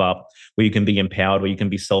yourself up, where you can be empowered, where you can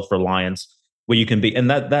be self-reliant, where you can be,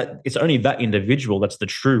 and that it's only that individual that's the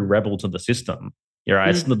true rebel to the system.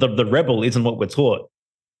 Right? The rebel isn't what we're taught.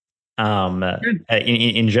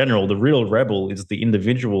 In general, the real rebel is the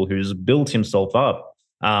individual who's built himself up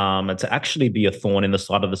to actually be a thorn in the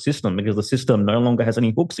side of the system, because the system no longer has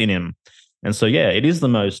any hooks in him. And so, yeah, it is the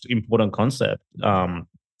most important concept,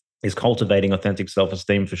 is cultivating authentic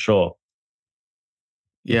self-esteem for sure.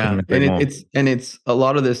 Yeah, and it's a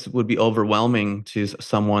lot of this would be overwhelming to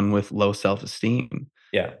someone with low self-esteem.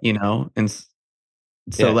 Yeah, and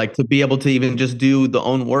so like to be able to even just do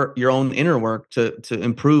your own inner work to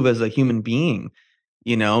improve as a human being,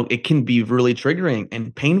 it can be really triggering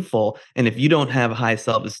and painful. And if you don't have high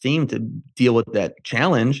self-esteem to deal with that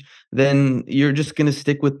challenge, then you're just going to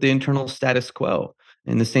stick with the internal status quo.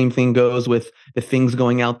 And the same thing goes with the things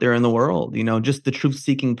going out there in the world. Just the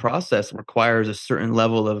truth-seeking process requires a certain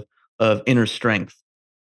level of inner strength,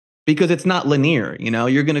 because it's not linear.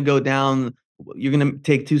 You're going to go down, you're going to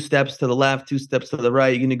take 2 steps to the left, 2 steps to the right.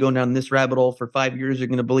 You're going to go down this rabbit hole for 5 years. You're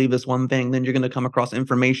going to believe this one thing. Then you're going to come across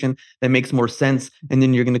information that makes more sense. And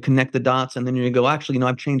then you're going to connect the dots. And then you're going to go, actually,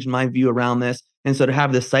 I've changed my view around this. And so to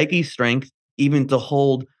have the psyche strength, even to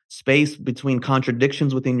hold space between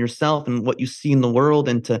contradictions within yourself and what you see in the world,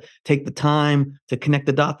 and to take the time to connect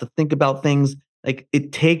the dots, to think about things, like,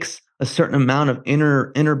 it takes a certain amount of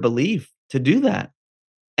inner belief to do that.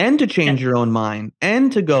 And to change your own mind,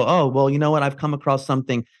 and to go, oh, well, you know what? I've come across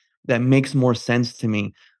something that makes more sense to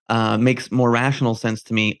me, makes more rational sense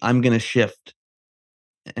to me. I'm going to shift.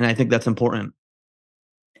 And I think that's important.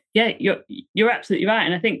 Yeah, you're absolutely right.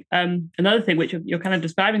 And I think another thing which you're kind of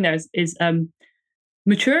describing there is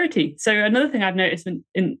maturity. So another thing I've noticed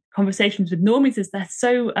in conversations with normies is they're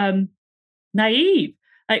so naive.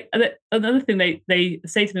 Like, another thing they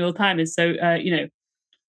say to me all the time is,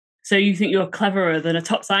 so you think you're cleverer than a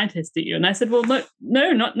top scientist, do you? And I said, well,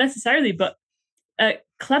 no, not necessarily, but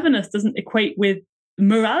cleverness doesn't equate with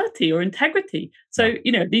morality or integrity. So,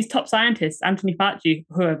 these top scientists, Anthony Fauci,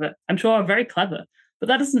 whoever, I'm sure are very clever, but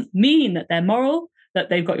that doesn't mean that they're moral, that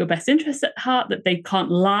they've got your best interests at heart, that they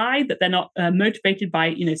can't lie, that they're not motivated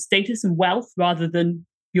by, status and wealth rather than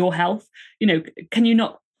your health. Can you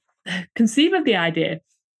not conceive of the idea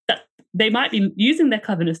that they might be using their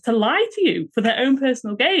cleverness to lie to you for their own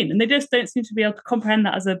personal gain? And they just don't seem to be able to comprehend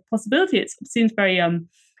that as a possibility. It seems very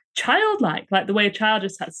childlike, like the way a child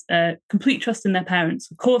just has complete trust in their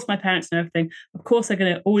parents. Of course, my parents know everything. Of course, they're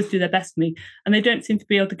going to always do their best for me. And they don't seem to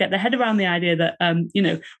be able to get their head around the idea that,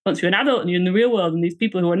 once you're an adult and you're in the real world, and these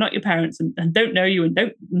people who are not your parents and don't know you and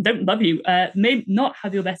don't love you may not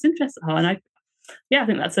have your best interests at heart. And I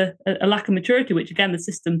think that's a lack of maturity, which, again, the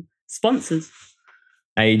system sponsors.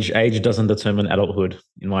 Age doesn't determine adulthood,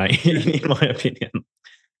 in my opinion.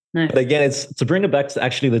 No. But again, it's to bring it back to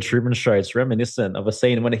actually the Truman Show. It's reminiscent of a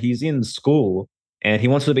scene when he's in school and he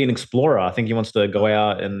wants to be an explorer. I think he wants to go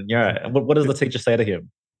out and what does the teacher say to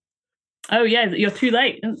him? Oh yeah, you're too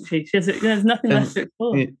late, doesn't she? She says, there's nothing left to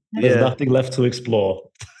explore. There's nothing left to explore.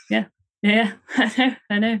 Yeah.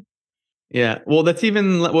 I know. Yeah. Well, that's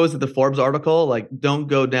even, what was it, the Forbes article? Like, don't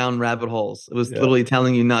go down rabbit holes. It was literally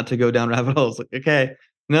telling you not to go down rabbit holes. Like, okay,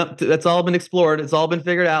 no, that's all been explored. It's all been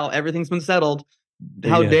figured out. Everything's been settled.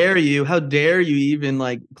 How dare you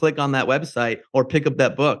even click on that website or pick up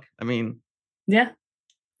that book? I mean, yeah.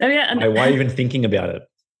 Oh yeah. And why even thinking about it?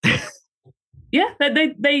 Yeah,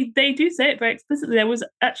 they do say it very explicitly. There was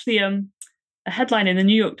actually a headline in the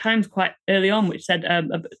New York Times quite early on, which said,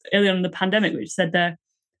 early on in the pandemic, which said,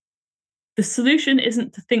 the solution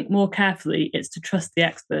isn't to think more carefully, it's to trust the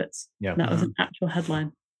experts. Yeah. That was an actual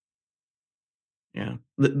headline. Yeah.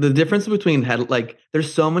 The difference between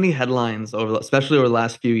there's so many headlines especially over the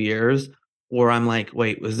last few years where I'm like,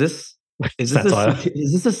 wait, is this a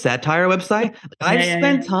satire website? I've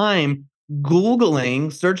spent time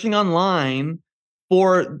Googling, searching online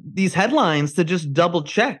for these headlines to just double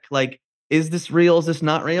check. Like, is this real? Is this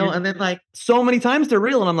not real? Yeah. And then so many times they're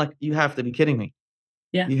real. And I'm like, you have to be kidding me.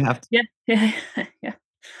 Yeah. You have to. Yeah.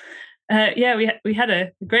 We had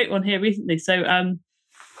a great one here recently. So,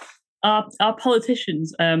 our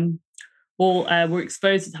politicians all were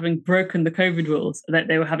exposed as having broken the COVID rules. That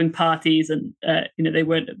they were having parties and they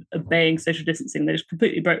weren't obeying social distancing. They just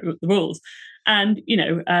completely broke the rules. And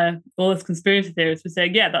all those conspiracy theorists were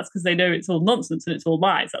saying, that's because they know it's all nonsense and it's all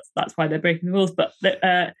lies. That's why they're breaking the rules. But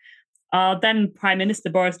our then Prime Minister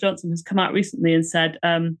Boris Johnson has come out recently and said,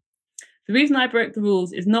 the reason I broke the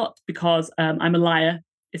rules is not because I'm a liar.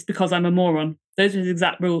 It's because I'm a moron. Those are his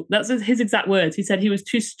exact rules. That's his exact words. He said he was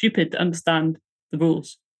too stupid to understand the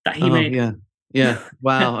rules that he made. Yeah.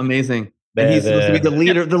 Wow. Amazing. And he's supposed to be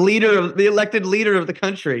the elected leader of the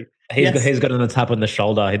country. He's gotten a tap on the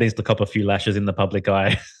shoulder. He needs to cop a few lashes in the public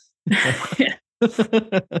eye.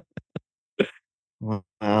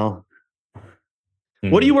 Wow.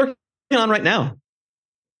 What are you working on right now?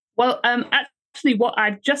 Well, actually, what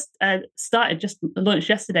I've just launched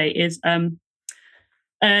yesterday is a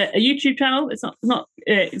YouTube channel. It's not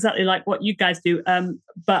exactly like what you guys do,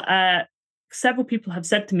 but several people have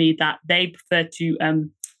said to me that they prefer to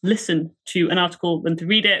listen to an article than to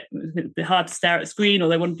read it. It's a bit hard to stare at a screen, or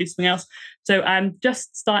they want to do something else. So I'm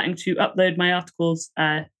just starting to upload my articles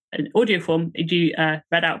in audio form, e.g.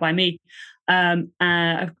 read out by me.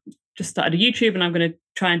 I've just started a YouTube, and I'm going to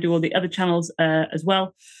try and do all the other channels as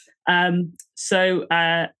well. So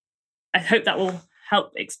I hope that will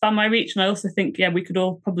help expand my reach. And I also think, we could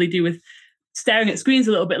all probably do with staring at screens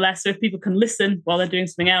a little bit less. So if people can listen while they're doing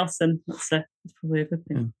something else, then that's probably a good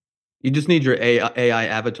thing. Yeah. You just need your AI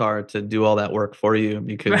avatar to do all that work for you,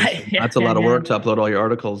 because that's a lot of work to upload all your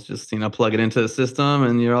articles. Just, plug it into the system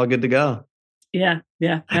and you're all good to go. Yeah,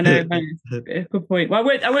 I know. Good point. Well,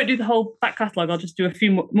 I won't do the whole back catalogue. I'll just do a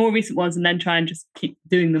few more recent ones and then try and just keep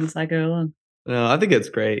doing them as I go along. No, I think it's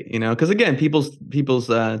great, because again, people's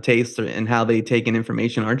tastes and how they take in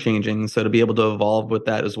information are changing. So to be able to evolve with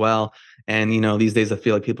that as well. And, these days I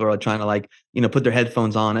feel like people are trying to put their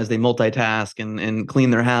headphones on as they multitask and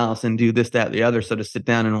clean their house and do this, that, the other. So to sit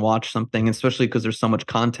down and watch something, especially because there's so much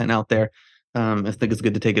content out there, I think it's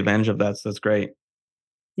good to take advantage of that. So that's great.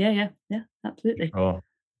 Yeah, absolutely. Oh.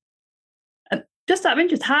 Just out of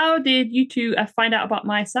interest, how did you two find out about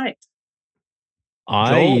my site?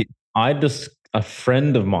 A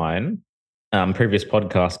friend of mine, previous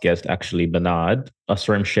podcast guest, actually, Bernard, I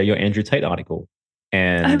saw him share your Andrew Tate article.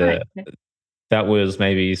 And that was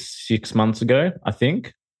maybe 6 months ago, I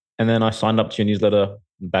think. And then I signed up to your newsletter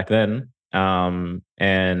back then. Just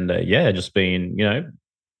been,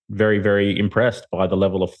 very, very impressed by the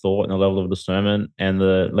level of thought and the level of discernment and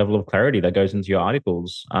the level of clarity that goes into your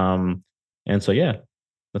articles. That's how. Yeah.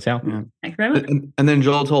 Thank you very much. And then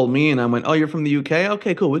Joel told me, and I went, "Oh, you're from the UK?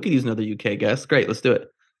 Okay, cool. We could use another UK guest. Great, let's do it."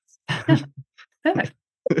 Perfect.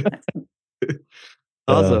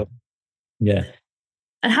 Awesome. Yeah.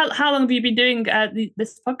 And how long have you been doing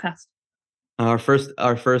this podcast? Our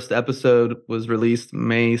first episode was released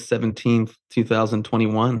May 17th,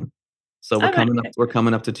 2021. So we're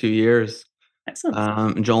coming up to 2 years.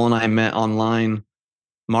 Excellent. Joel and I met online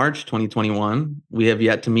March 2021. We have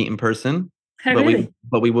yet to meet in person. Oh, really?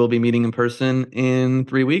 We will be meeting in person in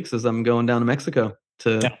 3 weeks as I'm going down to Mexico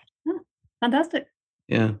to. Oh, fantastic.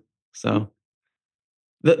 Yeah. So,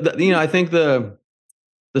 I think the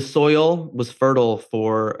soil was fertile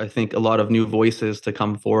for, I think, a lot of new voices to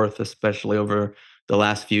come forth, especially over the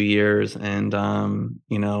last few years. And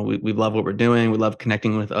we love what we're doing. We love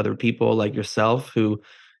connecting with other people like yourself who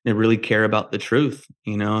really care about the truth,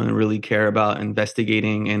 and really care about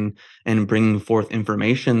investigating and bringing forth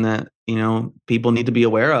information that, people need to be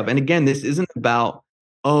aware of. And again, this isn't about,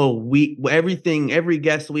 every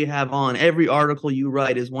guest we have on, every article you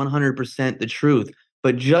write is 100% the truth.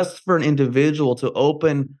 But just for an individual to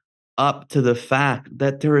open up to the fact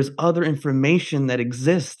that there is other information that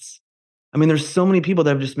exists. I mean, there's so many people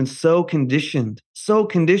that have just been so conditioned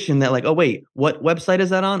that like, oh, wait, what website is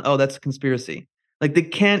that on? Oh, that's a conspiracy. Like they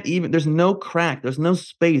can't even, there's no crack, there's no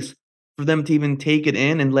space for them to even take it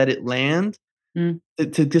in and let it land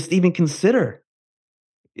to just even consider,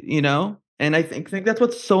 And I think that's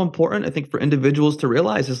what's so important, I think, for individuals to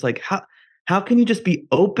realize is like, how can you just be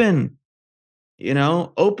open?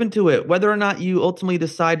 Open to it, whether or not you ultimately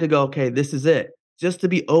decide to go, okay, this is it, just to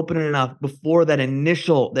be open enough before that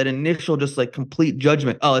initial just like complete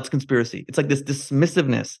judgment. Oh, it's conspiracy. It's like this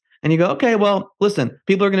dismissiveness. And you go, okay, well, listen,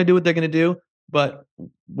 people are going to do what they're going to do, but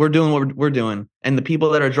we're doing what we're doing. And the people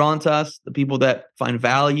that are drawn to us, the people that find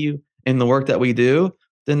value in the work that we do,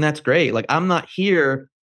 then that's great. Like, I'm not here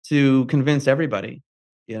to convince everybody,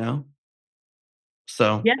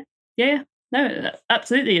 So. Yeah. No,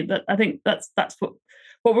 absolutely. I think that's what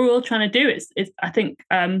we're all trying to do. Is I think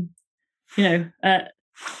we're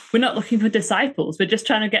not looking for disciples. We're just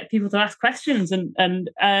trying to get people to ask questions and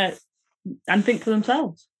think for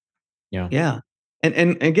themselves. Yeah.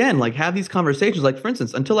 And again, like, have these conversations. Like, for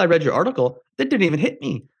instance, until I read your article, that didn't even hit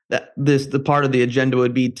me that the part of the agenda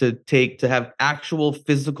would be to have actual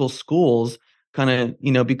physical schools kind of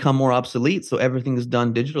become more obsolete, so everything is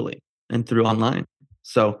done digitally and through online.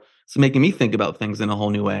 So it's making me think about things in a whole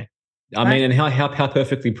new way. I mean, and how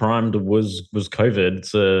perfectly primed was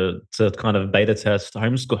COVID to kind of beta test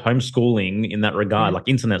homeschooling in that regard, like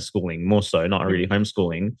internet schooling more so, not really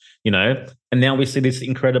homeschooling, And now we see this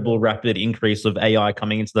incredible rapid increase of AI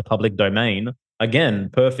coming into the public domain. Again,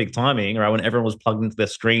 perfect timing, right? When everyone was plugged into their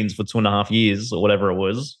screens for 2.5 years or whatever it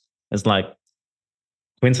was. It's like,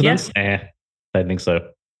 coincidence? I don't think so.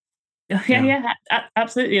 Yeah,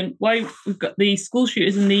 absolutely. And why we've got the school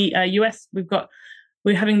shooters in the US,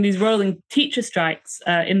 we're having these rolling teacher strikes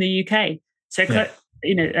in the UK. So,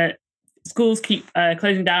 schools keep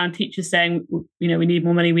closing down, teachers saying, we need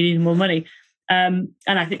more money. And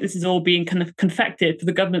I think this is all being kind of confected for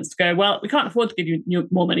the governments to go, well, we can't afford to give you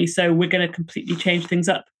more money, so we're going to completely change things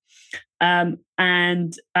up. I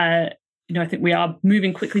think we are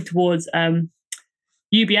moving quickly towards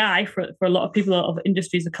UBI for a lot of people. A lot of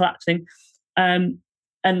industries are collapsing.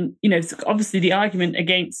 And, obviously the argument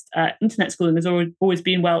against internet schooling has always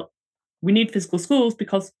been, well, we need physical schools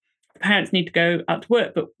because the parents need to go out to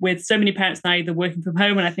work. But with so many parents now either working from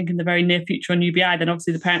home, and I think in the very near future on UBI, then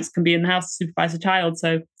obviously the parents can be in the house to supervise the child,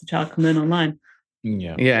 so the child can learn online.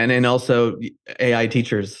 Yeah, and also AI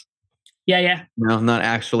teachers. Yeah. No, not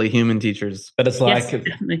actually human teachers. But it's like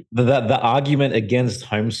definitely. the argument against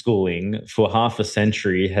homeschooling for half a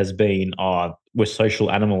century has been, we're social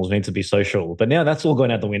animals, we need to be social. But now that's all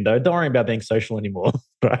going out the window. Don't worry about being social anymore,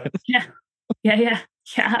 right? Yeah,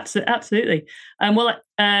 absolutely.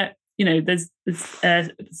 There's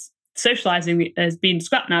socializing has been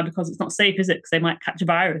scrapped now because it's not safe, is it? Because they might catch a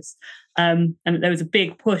virus. And there was a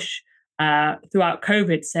big push throughout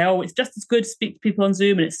COVID to say, it's just as good to speak to people on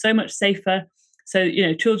Zoom and it's so much safer. So,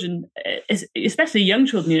 children, especially young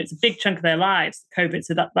children, it's a big chunk of their lives, COVID.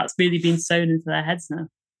 So that's really been sewn into their heads now.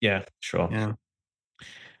 Yeah, sure. Yeah.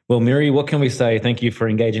 Well, Miri, what can we say? Thank you for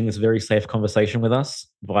engaging this very safe conversation with us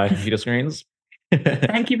via computer screens.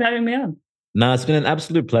 Thank you for having me on. No, it's been an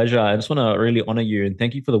absolute pleasure. I just want to really honor you and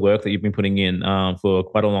thank you for the work that you've been putting in for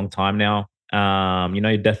quite a long time now.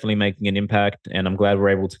 You're definitely making an impact, and I'm glad we're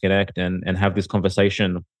able to connect and have this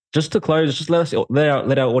conversation. Just to close, just let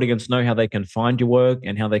our audience know how they can find your work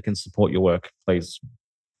and how they can support your work, please.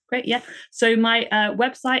 Great, yeah. So my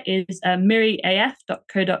website is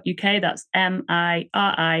miriaf.co.uk. That's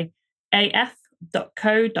miriaf.co.uk.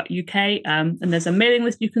 And there's a mailing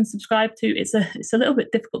list you can subscribe to. It's a little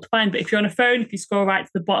bit difficult to find, but if you're on a phone, if you scroll right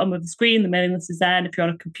to the bottom of the screen, the mailing list is there. And if you're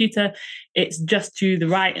on a computer, it's just to the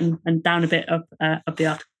right and down a bit of the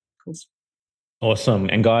articles. Awesome.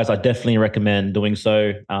 And guys, I definitely recommend doing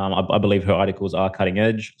so. I believe her articles are cutting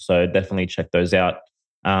edge, so definitely check those out.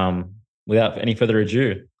 Without any further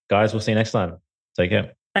ado, guys, we'll see you next time. Take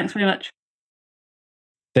care. Thanks very much.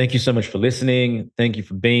 Thank you so much for listening. Thank you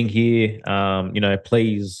for being here.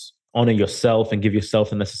 Please honor yourself and give yourself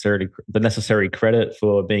the necessary credit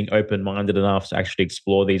for being open-minded enough to actually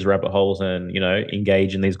explore these rabbit holes and,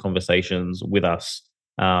 engage in these conversations with us.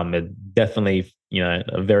 Definitely,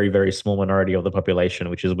 a very, very small minority of the population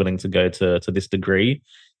which is willing to go to this degree,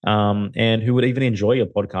 and who would even enjoy a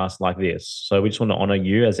podcast like this. So we just want to honor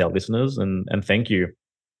you as our listeners and thank you.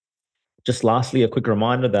 Just lastly, a quick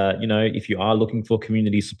reminder that, if you are looking for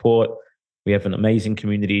community support, we have an amazing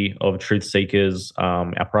community of truth seekers.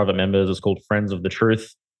 Our private members is called Friends of the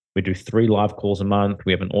Truth. We do 3 live calls a month.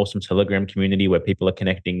 We have an awesome Telegram community where people are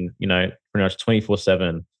connecting, pretty much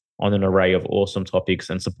 24/7 on an array of awesome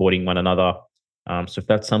topics and supporting one another. So if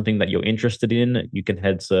that's something that you're interested in, you can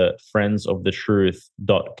head to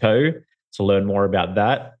friendsofthetruth.co to learn more about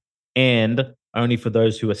that. And only for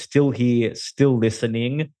those who are still here, still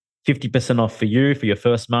listening, 50% off for you for your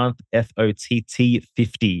first month,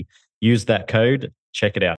 FOTT50. Use that code.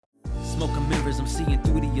 Check it out. Smoking mirrors, I'm seeing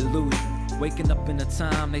through the illusion. Waking up in a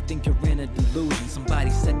time, they think you're in a delusion.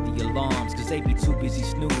 Somebody set the alarms, cause they be too busy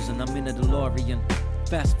snoozing. I'm in a DeLorean.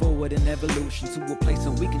 Fast forward in evolution to a place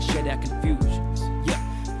where we can share our confusions. Yeah,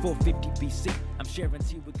 450 BC, I'm sharing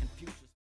tea with